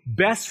be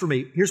best for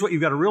me? Here's what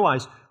you've got to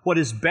realize. What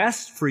is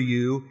best for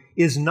you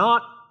is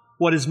not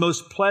what is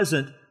most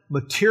pleasant,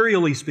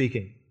 materially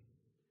speaking.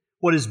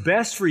 What is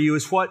best for you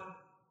is what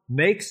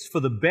makes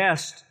for the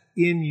best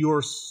in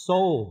your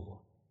soul.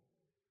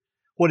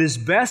 What is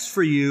best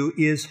for you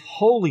is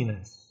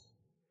holiness.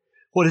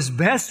 What is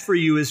best for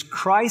you is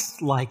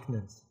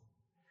Christ-likeness.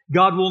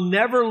 God will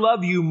never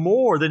love you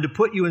more than to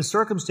put you in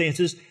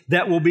circumstances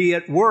that will be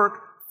at work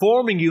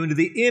forming you into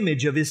the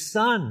image of His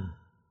Son.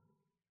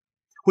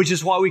 Which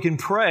is why we can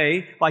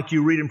pray, like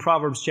you read in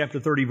Proverbs chapter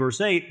 30,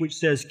 verse 8, which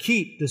says,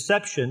 "Keep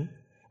deception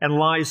and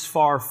lies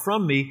far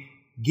from me.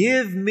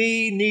 Give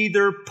me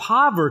neither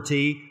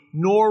poverty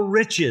nor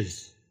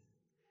riches.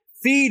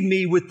 Feed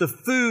me with the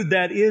food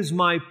that is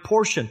my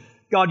portion."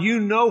 God, you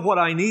know what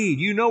I need.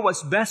 You know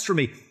what's best for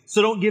me.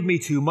 So don't give me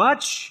too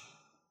much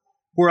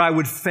where I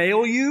would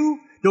fail you.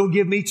 Don't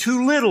give me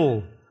too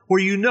little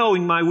where you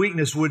knowing my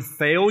weakness would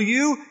fail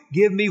you.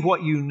 Give me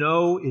what you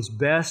know is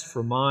best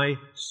for my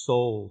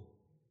soul.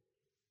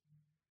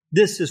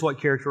 This is what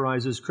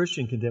characterizes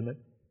Christian contentment.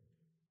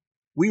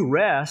 We're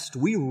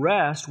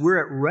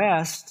at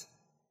rest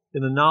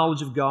in the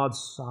knowledge of God's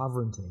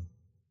sovereignty.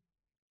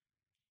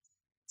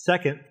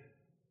 Second,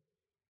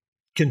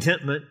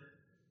 contentment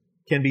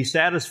can be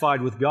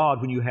satisfied with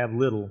God when you have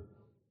little.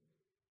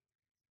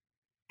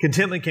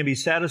 Contentment can be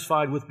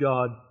satisfied with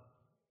God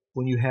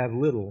when you have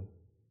little.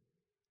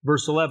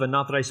 Verse 11,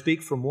 "Not that I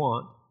speak from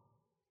want."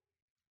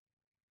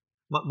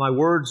 My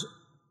words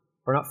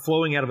are not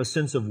flowing out of a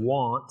sense of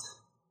want.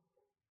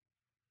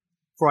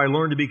 For I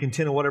learned to be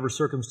content in whatever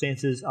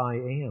circumstances I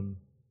am.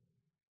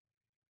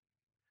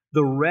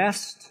 The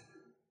rest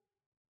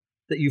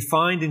that you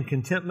find in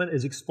contentment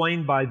is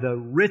explained by the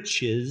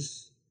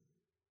riches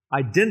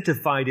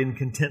identified in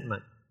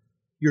contentment.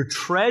 Your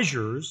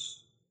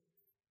treasures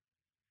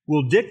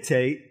will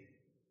dictate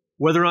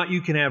whether or not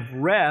you can have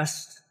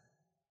rest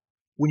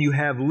when you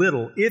have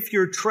little. If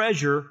your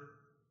treasure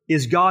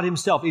is God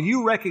Himself, if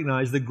you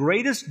recognize the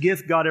greatest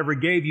gift God ever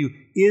gave you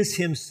is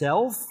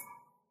Himself,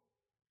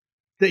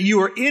 that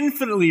you are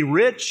infinitely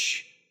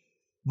rich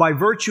by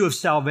virtue of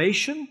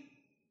salvation,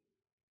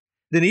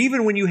 then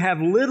even when you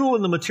have little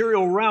in the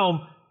material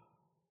realm,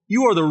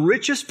 you are the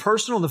richest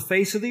person on the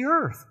face of the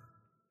earth.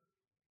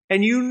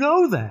 And you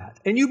know that,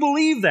 and you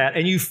believe that,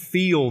 and you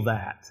feel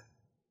that.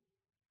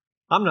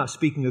 I'm not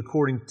speaking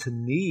according to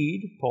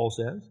need, Paul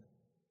says,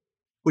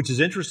 which is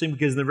interesting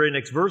because in the very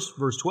next verse,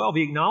 verse 12,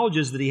 he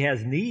acknowledges that he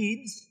has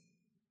needs.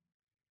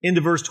 Into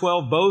verse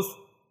 12, both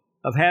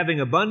of having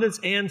abundance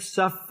and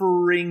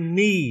suffering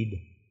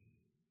need.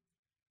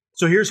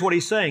 So here's what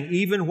he's saying.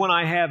 Even when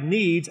I have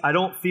needs, I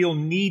don't feel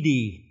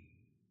needy.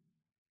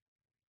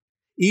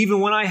 Even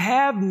when I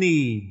have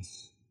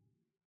needs,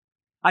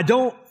 I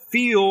don't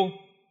feel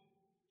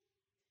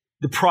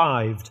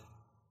deprived.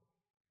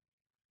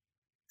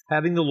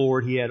 Having the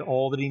Lord, he had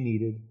all that he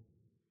needed,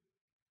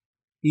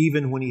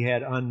 even when he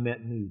had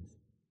unmet needs.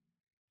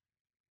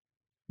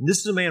 And this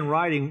is a man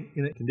writing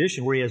in a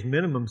condition where he has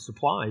minimum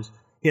supplies.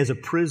 He has a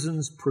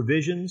prison's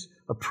provisions,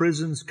 a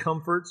prison's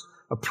comforts,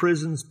 a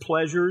prison's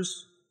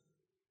pleasures.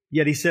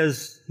 Yet he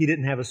says he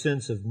didn't have a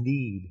sense of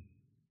need.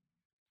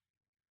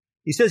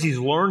 He says he's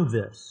learned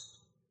this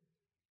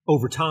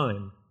over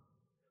time.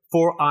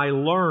 For I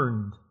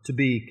learned to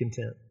be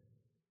content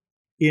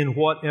in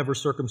whatever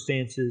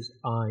circumstances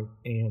I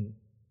am.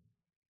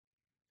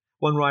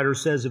 One writer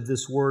says of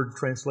this word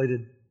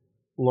translated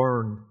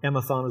learned,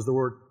 emathon is the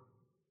word.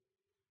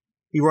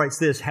 He writes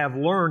this, have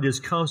learned is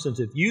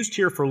consonantive, used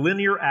here for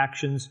linear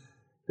actions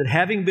that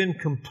having been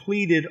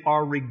completed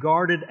are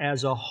regarded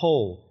as a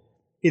whole.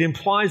 It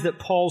implies that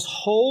Paul's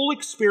whole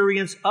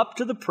experience up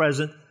to the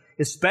present,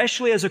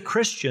 especially as a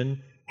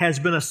Christian, has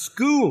been a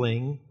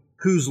schooling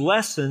whose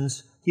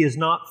lessons he has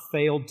not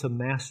failed to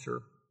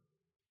master.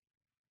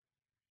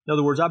 In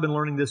other words, I've been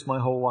learning this my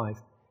whole life.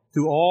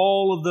 Through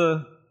all of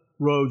the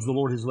roads the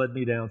Lord has led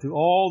me down, through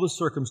all the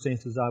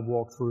circumstances I've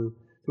walked through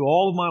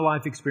all of my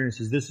life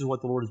experiences, this is what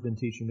the Lord has been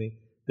teaching me,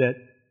 that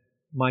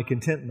my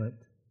contentment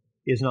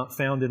is not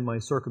found in my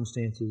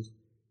circumstances,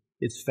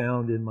 it's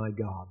found in my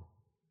God.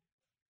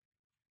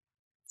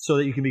 So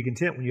that you can be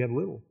content when you have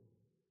little.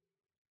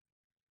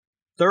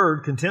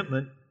 Third,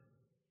 contentment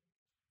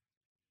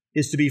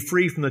is to be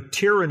free from the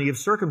tyranny of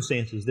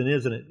circumstances, then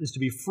isn't it? Is to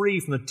be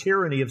free from the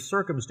tyranny of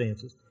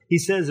circumstances. He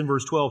says in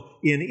verse 12,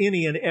 in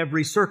any and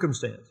every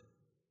circumstance.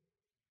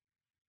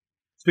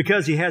 It's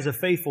because he has a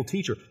faithful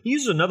teacher. He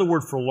uses another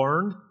word for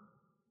learned.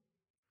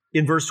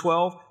 In verse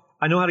 12,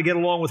 I know how to get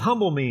along with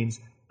humble means,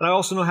 and I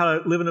also know how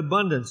to live in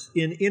abundance.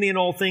 In any and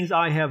all things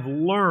I have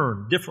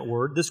learned. Different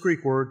word. This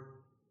Greek word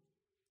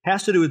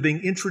has to do with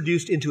being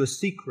introduced into a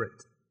secret.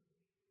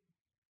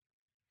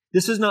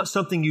 This is not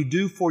something you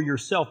do for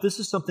yourself. This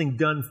is something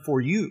done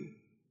for you.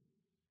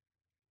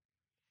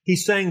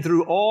 He's saying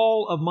through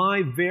all of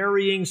my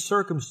varying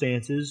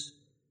circumstances,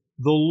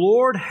 the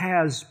Lord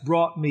has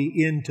brought me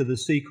into the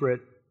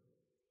secret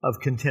of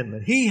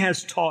contentment. He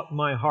has taught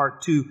my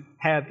heart to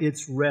have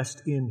its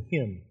rest in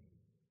Him.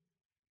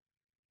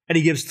 And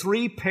he gives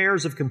three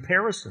pairs of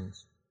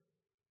comparisons.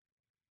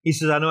 He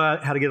says, I know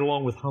how to get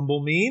along with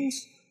humble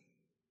means.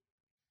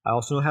 I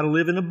also know how to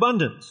live in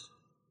abundance.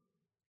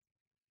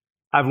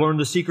 I've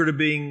learned the secret of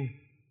being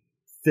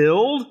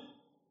filled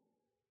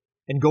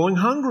and going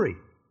hungry.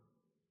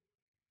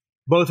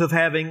 Both of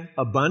having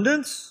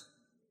abundance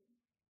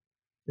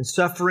and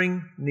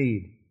suffering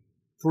need.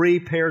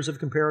 Three pairs of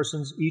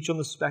comparisons, each on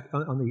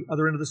the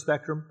other end of the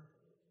spectrum.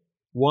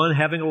 One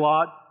having a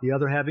lot, the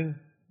other having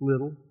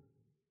little.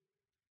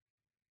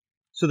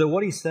 So that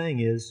what he's saying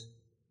is,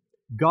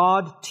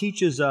 God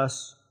teaches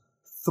us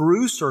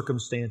through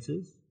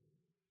circumstances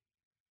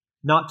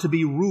not to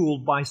be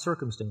ruled by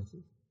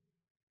circumstances.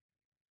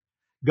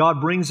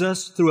 God brings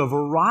us through a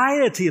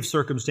variety of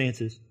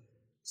circumstances,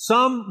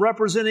 some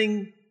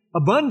representing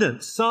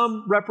abundance,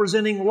 some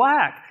representing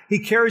lack. He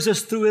carries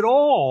us through it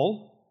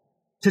all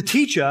to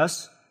teach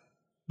us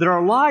that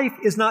our life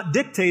is not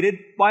dictated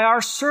by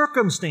our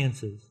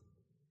circumstances.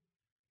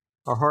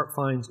 Our heart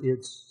finds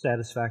its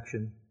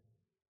satisfaction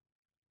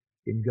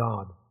in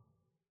God.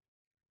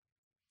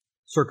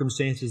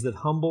 Circumstances that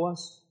humble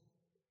us,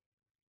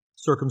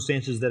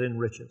 circumstances that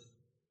enrich us.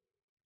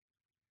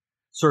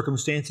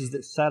 Circumstances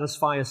that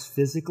satisfy us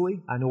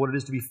physically. I know what it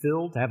is to be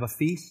filled, to have a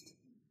feast.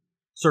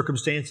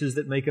 Circumstances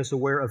that make us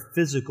aware of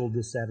physical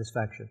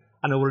dissatisfaction.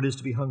 I know what it is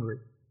to be hungry.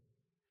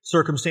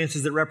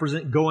 Circumstances that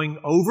represent going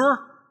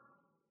over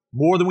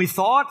more than we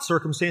thought.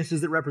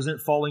 Circumstances that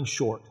represent falling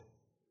short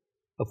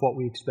of what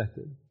we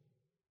expected.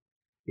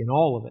 In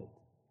all of it,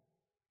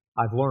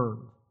 I've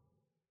learned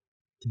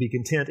to be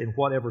content in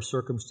whatever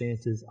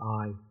circumstances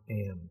I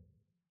am.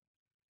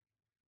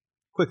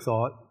 Quick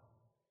thought.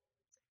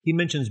 He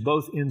mentions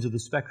both ends of the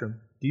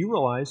spectrum. Do you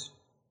realize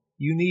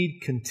you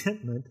need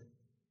contentment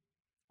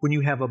when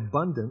you have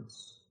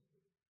abundance,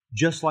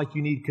 just like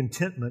you need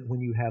contentment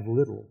when you have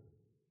little?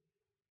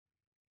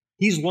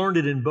 He's learned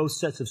it in both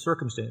sets of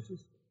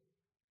circumstances.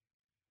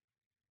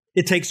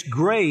 It takes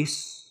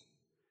grace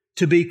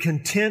to be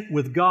content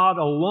with God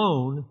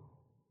alone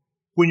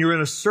when you're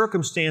in a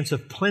circumstance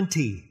of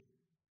plenty.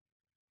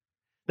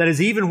 That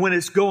is, even when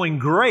it's going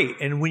great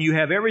and when you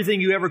have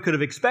everything you ever could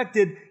have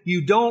expected,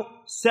 you don't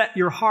set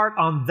your heart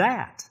on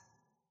that.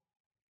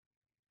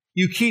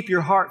 You keep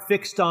your heart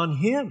fixed on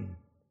Him.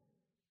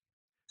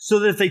 So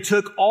that if they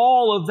took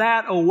all of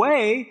that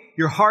away,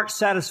 your heart's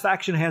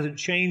satisfaction hasn't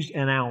changed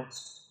an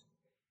ounce.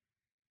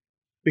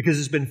 Because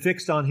it's been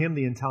fixed on Him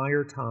the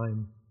entire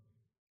time.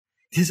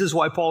 This is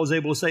why Paul is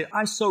able to say,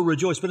 I so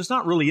rejoice, but it's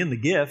not really in the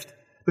gift,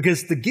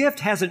 because the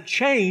gift hasn't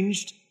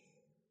changed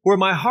where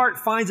my heart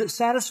finds its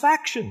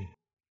satisfaction.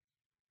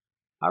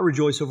 I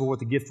rejoice over what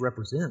the gift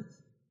represents.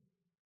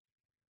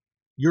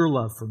 Your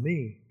love for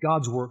me,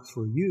 God's work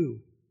through you,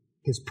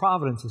 His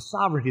providence, His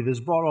sovereignty that has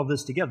brought all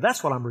this together.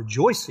 That's what I'm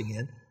rejoicing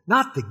in,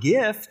 not the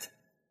gift,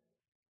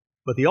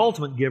 but the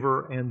ultimate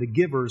giver and the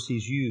givers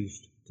He's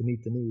used to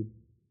meet the need.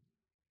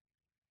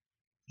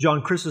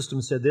 John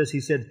Chrysostom said this.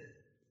 He said,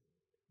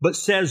 but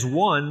says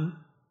one,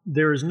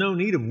 there is no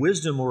need of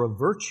wisdom or of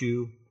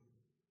virtue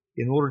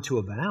in order to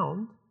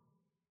abound.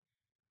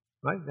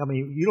 Right? I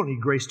mean, you don't need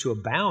grace to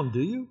abound,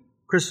 do you?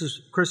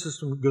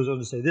 Chrysostom goes on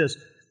to say this,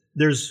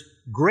 there's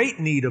great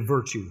need of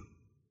virtue,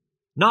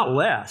 not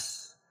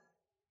less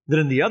than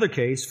in the other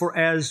case, for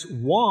as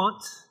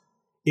want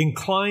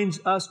inclines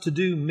us to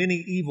do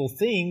many evil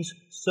things,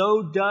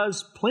 so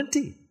does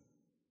plenty.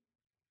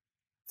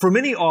 For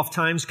many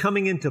oftentimes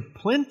coming into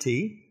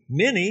plenty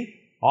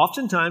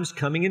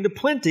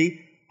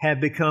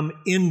have become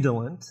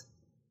indolent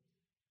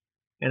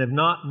and have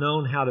not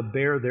known how to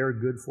bear their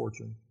good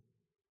fortune.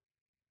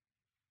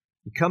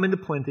 You come into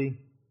plenty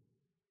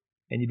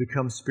and you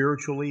become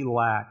spiritually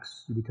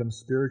lax. You become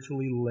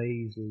spiritually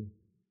lazy.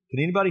 Can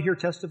anybody here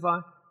testify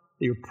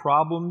that your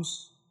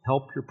problems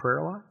help your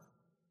prayer life?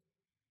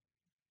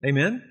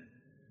 Amen?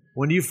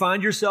 When do you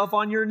find yourself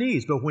on your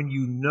knees? But when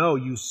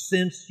you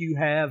sense you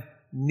have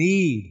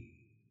need.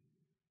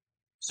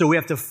 So we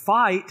have to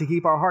fight to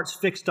keep our hearts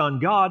fixed on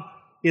God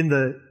in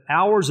the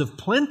hours of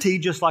plenty,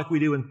 just like we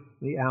do in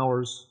the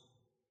hours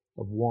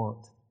of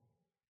want.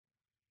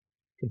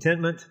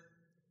 Contentment,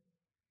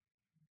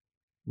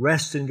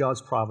 rest in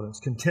God's providence.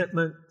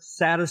 Contentment,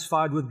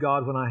 satisfied with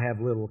God when I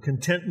have little.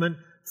 Contentment,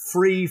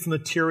 free from the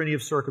tyranny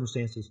of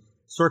circumstances.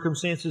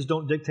 Circumstances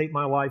don't dictate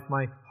my life.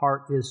 My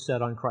heart is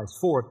set on Christ.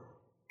 Fourth,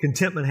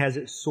 contentment has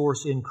its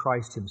source in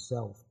Christ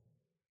Himself.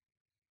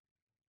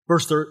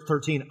 Verse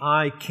 13,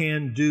 I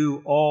can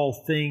do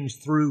all things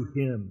through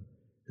Him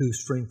who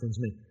strengthens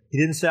me. He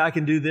didn't say I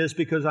can do this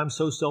because I'm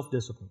so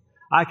self-disciplined.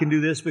 I can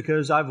do this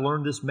because I've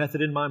learned this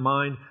method in my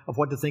mind of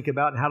what to think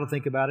about and how to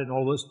think about it and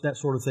all this, that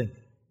sort of thing.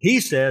 He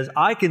says,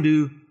 I can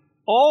do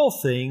all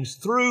things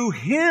through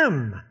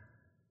Him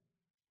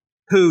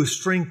who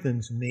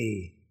strengthens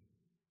me.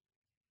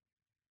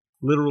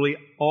 Literally,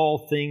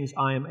 all things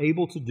I am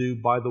able to do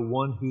by the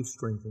one who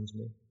strengthens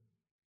me.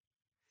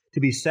 To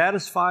be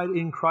satisfied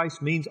in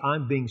Christ means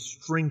I'm being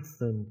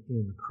strengthened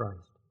in Christ.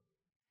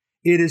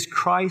 It is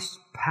Christ's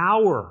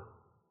power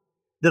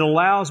that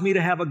allows me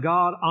to have a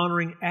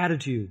God-honoring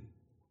attitude.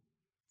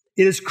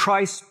 It is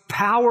Christ's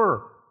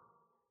power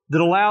that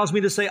allows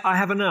me to say, I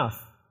have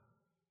enough.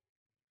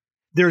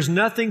 There's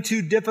nothing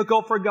too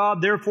difficult for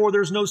God, therefore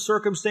there's no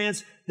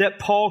circumstance that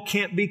Paul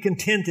can't be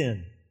content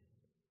in.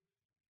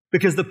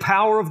 Because the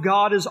power of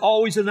God is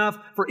always enough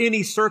for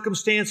any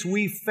circumstance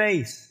we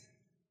face.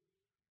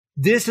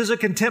 This is a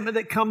contentment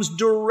that comes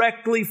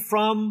directly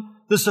from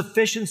the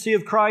sufficiency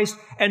of Christ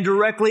and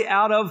directly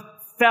out of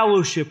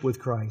fellowship with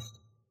Christ.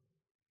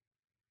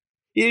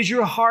 Is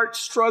your heart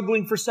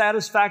struggling for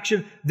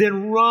satisfaction?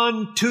 Then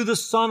run to the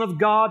Son of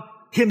God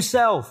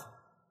Himself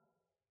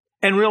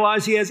and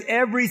realize He has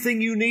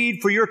everything you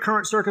need for your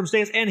current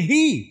circumstance, and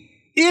He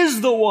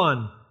is the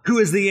one who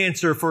is the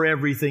answer for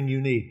everything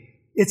you need.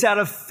 It's out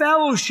of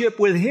fellowship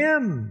with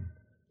Him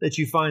that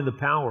you find the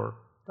power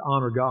to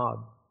honor God,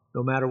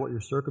 no matter what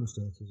your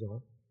circumstances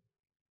are.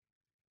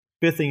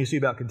 Fifth thing you see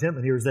about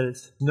contentment here is that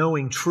it's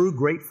knowing true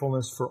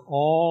gratefulness for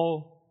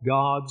all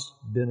God's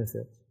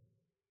benefits.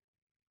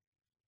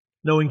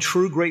 Knowing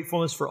true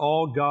gratefulness for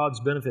all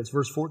God's benefits.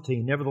 Verse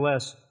 14,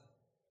 nevertheless,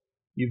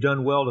 you've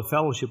done well to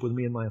fellowship with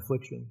me in my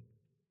affliction.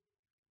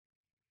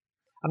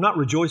 I'm not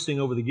rejoicing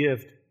over the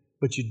gift,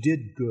 but you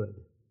did good.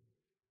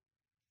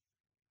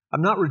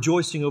 I'm not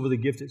rejoicing over the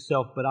gift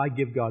itself, but I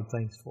give God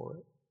thanks for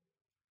it.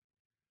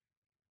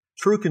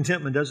 True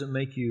contentment doesn't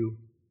make you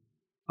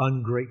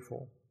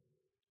ungrateful.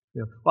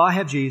 Well, I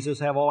have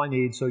Jesus, I have all I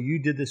need, so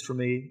you did this for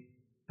me,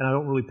 and I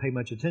don't really pay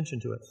much attention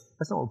to it.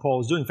 That's not what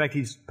Paul is doing. In fact,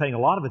 he's paying a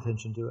lot of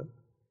attention to it.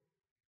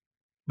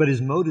 But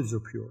his motives are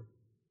pure.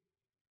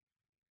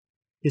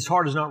 His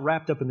heart is not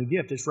wrapped up in the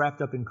gift. It's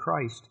wrapped up in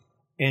Christ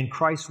and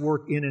Christ's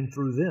work in and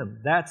through them.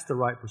 That's the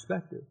right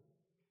perspective.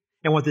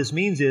 And what this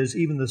means is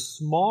even the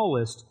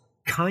smallest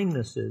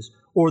kindnesses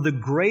or the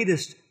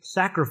greatest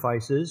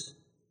sacrifices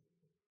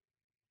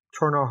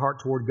turn our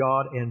heart toward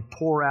God and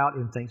pour out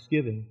in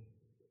thanksgiving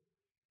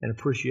and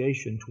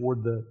appreciation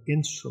toward the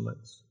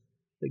instruments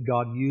that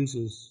God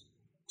uses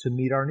to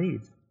meet our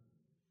needs.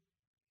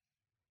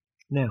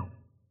 Now,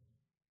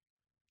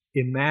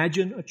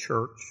 imagine a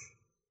church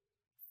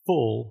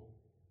full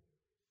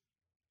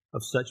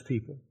of such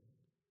people.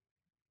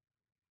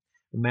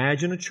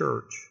 Imagine a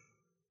church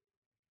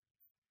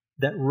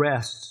that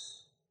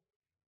rests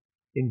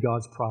in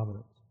God's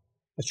providence.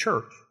 A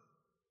church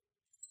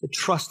that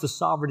trusts the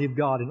sovereignty of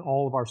God in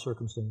all of our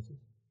circumstances.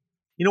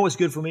 You know what's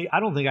good for me? I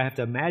don't think I have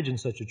to imagine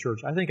such a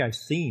church. I think I've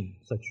seen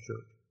such a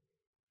church.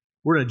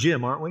 We're in a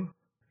gym, aren't we?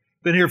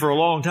 Been here for a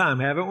long time,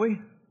 haven't we?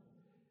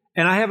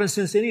 And I haven't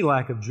sensed any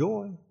lack of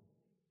joy.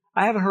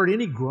 I haven't heard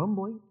any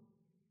grumbling.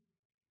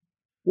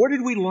 Where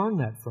did we learn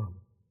that from?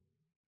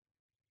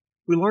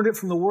 We learned it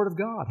from the Word of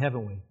God,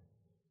 haven't we?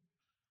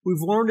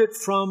 We've learned it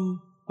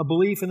from a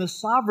belief in the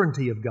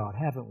sovereignty of God,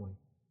 haven't we?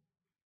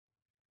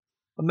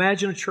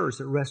 Imagine a church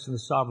that rests in the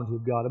sovereignty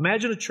of God.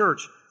 Imagine a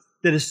church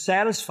that is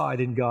satisfied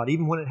in God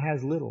even when it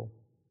has little.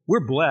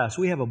 We're blessed.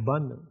 We have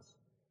abundance.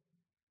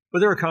 But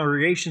there are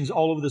congregations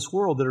all over this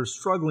world that are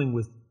struggling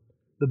with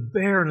the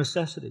bare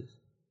necessities.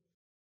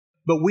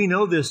 But we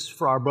know this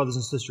for our brothers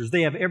and sisters.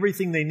 They have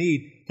everything they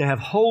need to have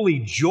holy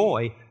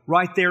joy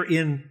right there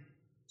in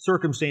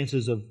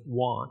circumstances of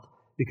want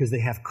because they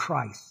have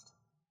Christ.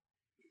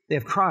 They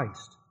have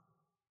Christ.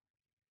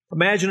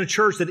 Imagine a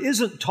church that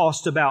isn't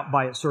tossed about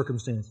by its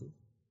circumstances,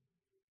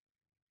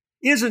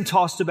 isn't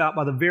tossed about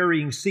by the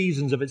varying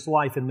seasons of its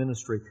life and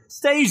ministry,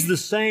 stays the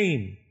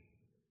same,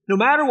 no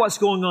matter what's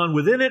going on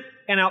within it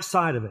and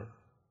outside of it.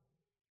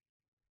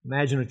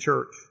 Imagine a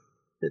church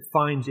that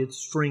finds its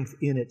strength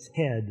in its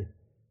head.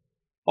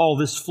 All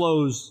this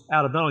flows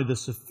out of not only the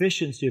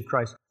sufficiency of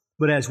Christ,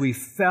 but as we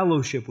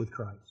fellowship with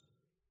Christ.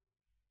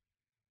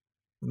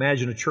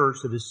 Imagine a church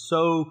that is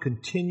so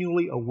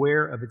continually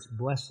aware of its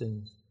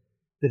blessings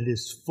that it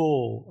is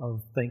full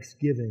of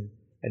thanksgiving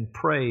and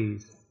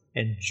praise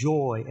and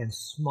joy and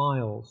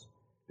smiles,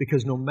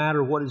 because no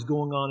matter what is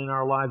going on in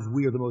our lives,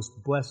 we are the most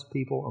blessed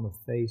people on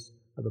the face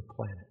of the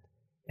planet,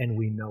 and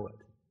we know it.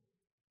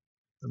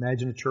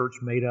 Imagine a church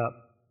made up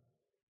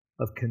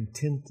of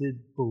contented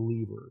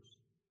believers.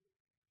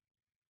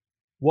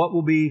 What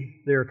will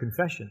be their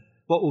confession?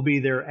 What will be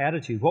their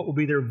attitude? What will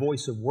be their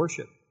voice of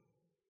worship?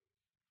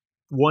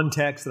 One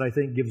text that I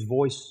think gives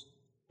voice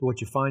to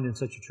what you find in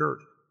such a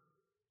church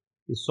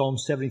is Psalm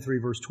 73,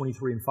 verse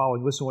 23 and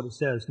following. Listen to what it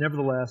says.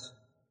 Nevertheless,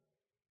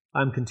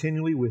 I'm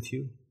continually with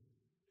you.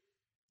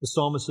 The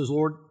psalmist says,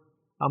 Lord,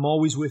 I'm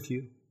always with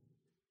you.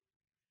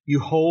 You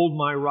hold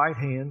my right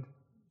hand.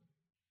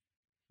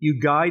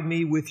 You guide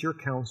me with your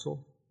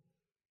counsel.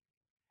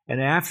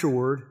 And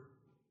afterward,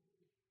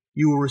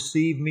 you will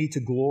receive me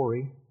to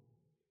glory.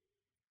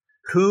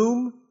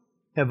 Whom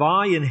have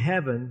I in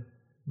heaven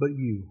but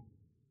you?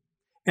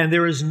 And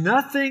there is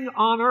nothing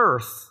on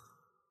earth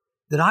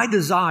that I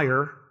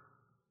desire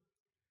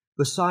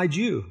besides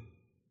you.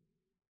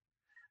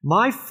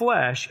 My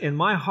flesh and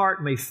my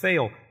heart may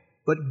fail,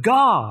 but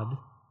God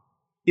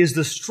is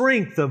the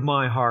strength of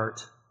my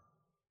heart.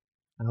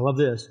 And I love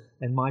this,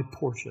 and my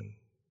portion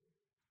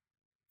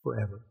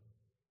forever.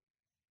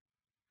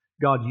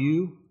 God,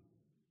 you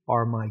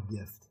are my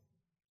gift.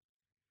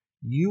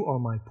 You are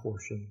my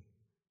portion.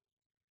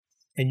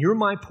 And you're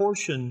my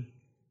portion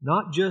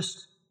not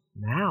just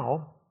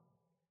now.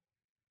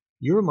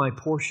 You're my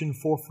portion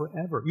for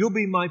forever. You'll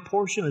be my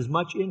portion as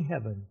much in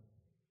heaven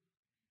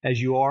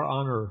as you are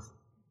on earth.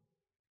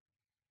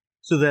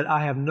 So that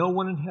I have no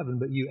one in heaven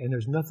but you, and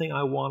there's nothing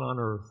I want on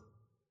earth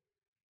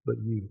but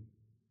you.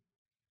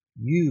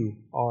 You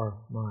are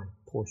my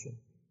portion.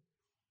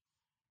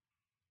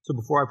 So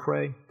before I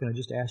pray, can I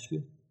just ask you?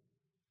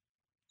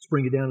 Let's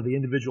bring it down to the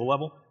individual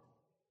level.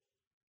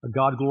 A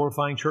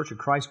God-glorifying church, a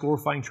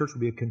Christ-glorifying church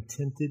will be a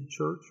contented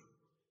church,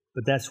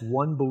 but that's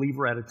one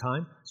believer at a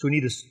time. So we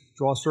need to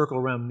draw a circle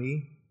around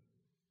me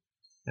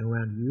and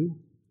around you.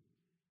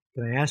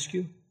 Can I ask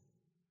you,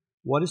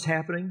 what is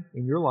happening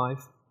in your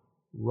life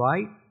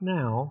right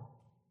now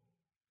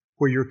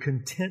where your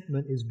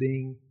contentment is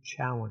being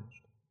challenged?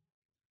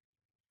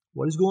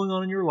 What is going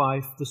on in your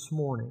life this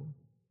morning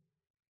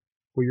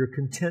where your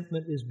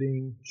contentment is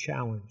being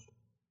challenged?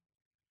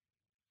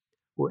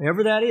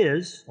 Wherever that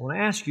is, I want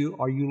to ask you,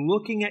 are you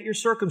looking at your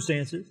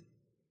circumstances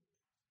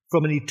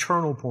from an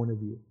eternal point of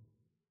view?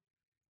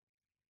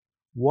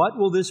 What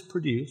will this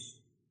produce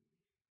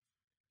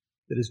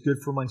that is good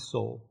for my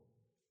soul?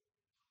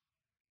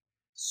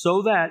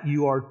 So that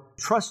you are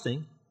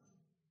trusting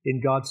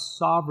in God's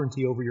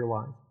sovereignty over your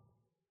life.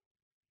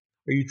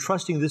 Are you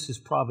trusting this is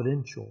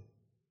providential?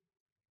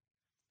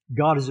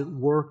 God is at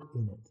work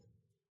in it.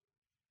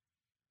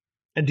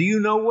 And do you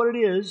know what it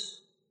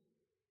is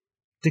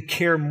to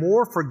care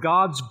more for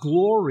God's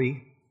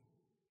glory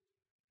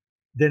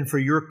than for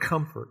your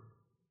comfort?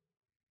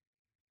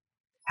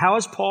 How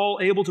is Paul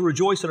able to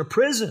rejoice in a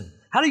prison?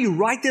 How do you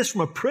write this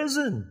from a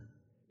prison?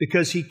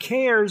 Because he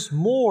cares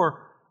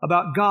more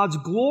about God's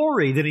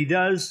glory than he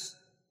does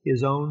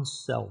his own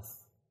self,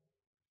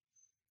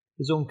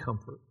 his own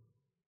comfort.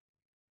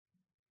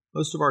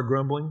 Most of our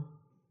grumbling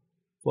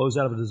flows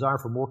out of a desire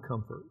for more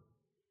comfort,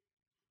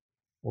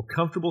 more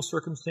comfortable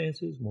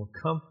circumstances, more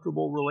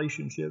comfortable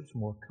relationships,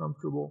 more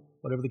comfortable,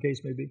 whatever the case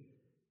may be.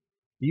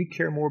 Do you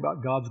care more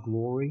about God's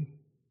glory,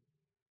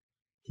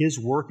 His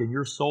work in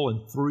your soul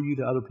and through you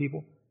to other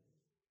people,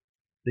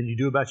 than you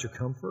do about your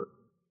comfort?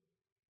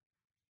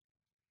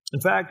 In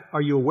fact,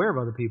 are you aware of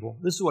other people?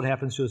 This is what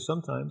happens to us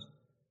sometimes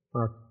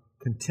when our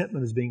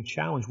contentment is being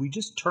challenged. We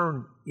just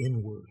turn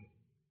inward.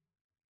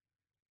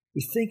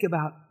 We think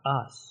about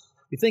us.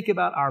 We think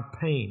about our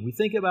pain. We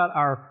think about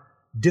our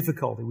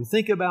difficulty. We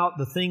think about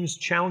the things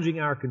challenging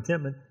our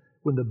contentment,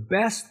 when the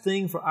best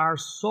thing for our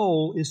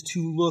soul is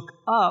to look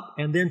up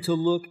and then to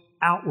look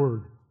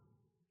outward.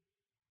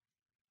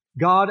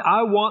 God,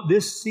 I want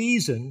this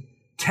season,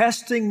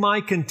 testing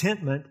my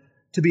contentment,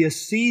 to be a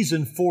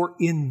season for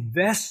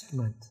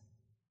investment.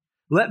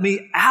 Let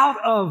me, out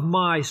of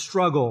my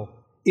struggle,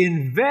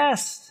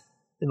 invest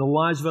in the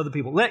lives of other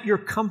people. Let your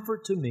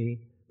comfort to me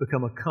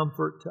become a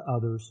comfort to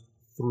others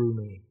through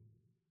me.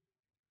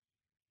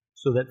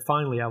 So that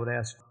finally I would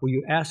ask, will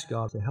you ask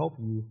God to help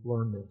you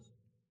learn this?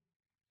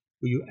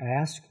 Will you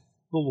ask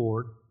the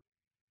Lord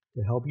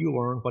to help you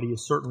learn what He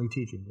is certainly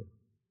teaching you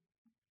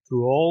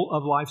through all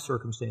of life's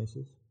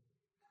circumstances,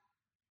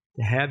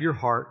 to have your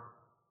heart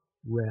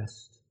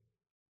rest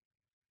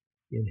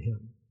in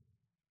Him?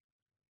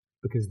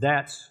 Because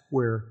that's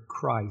where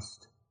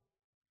Christ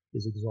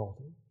is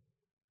exalted.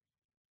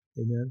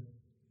 Amen?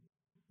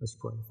 Let's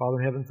pray. Father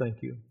in heaven,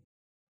 thank you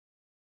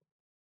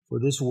for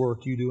this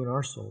work you do in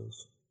our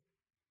souls.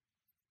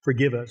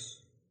 Forgive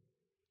us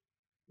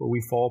where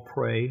we fall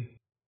prey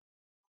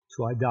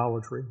to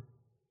idolatry.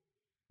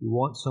 We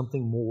want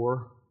something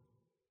more,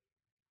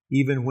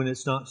 even when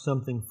it's not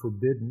something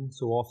forbidden.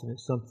 So often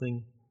it's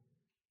something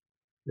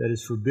that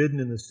is forbidden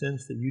in the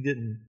sense that you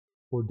didn't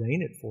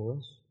ordain it for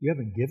us. You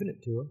haven't given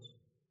it to us.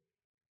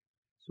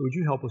 So would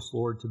you help us,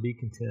 Lord, to be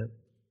content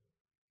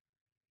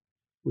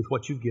with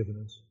what you've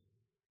given us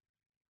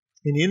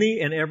in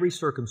any and every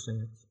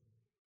circumstance,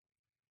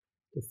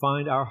 to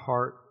find our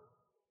heart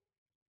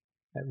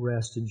at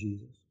rest in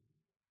Jesus,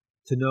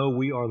 to know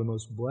we are the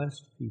most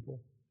blessed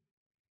people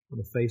on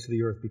the face of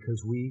the earth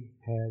because we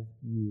have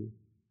you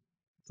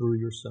through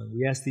your Son.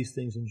 We ask these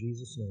things in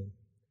Jesus' name.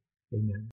 Amen.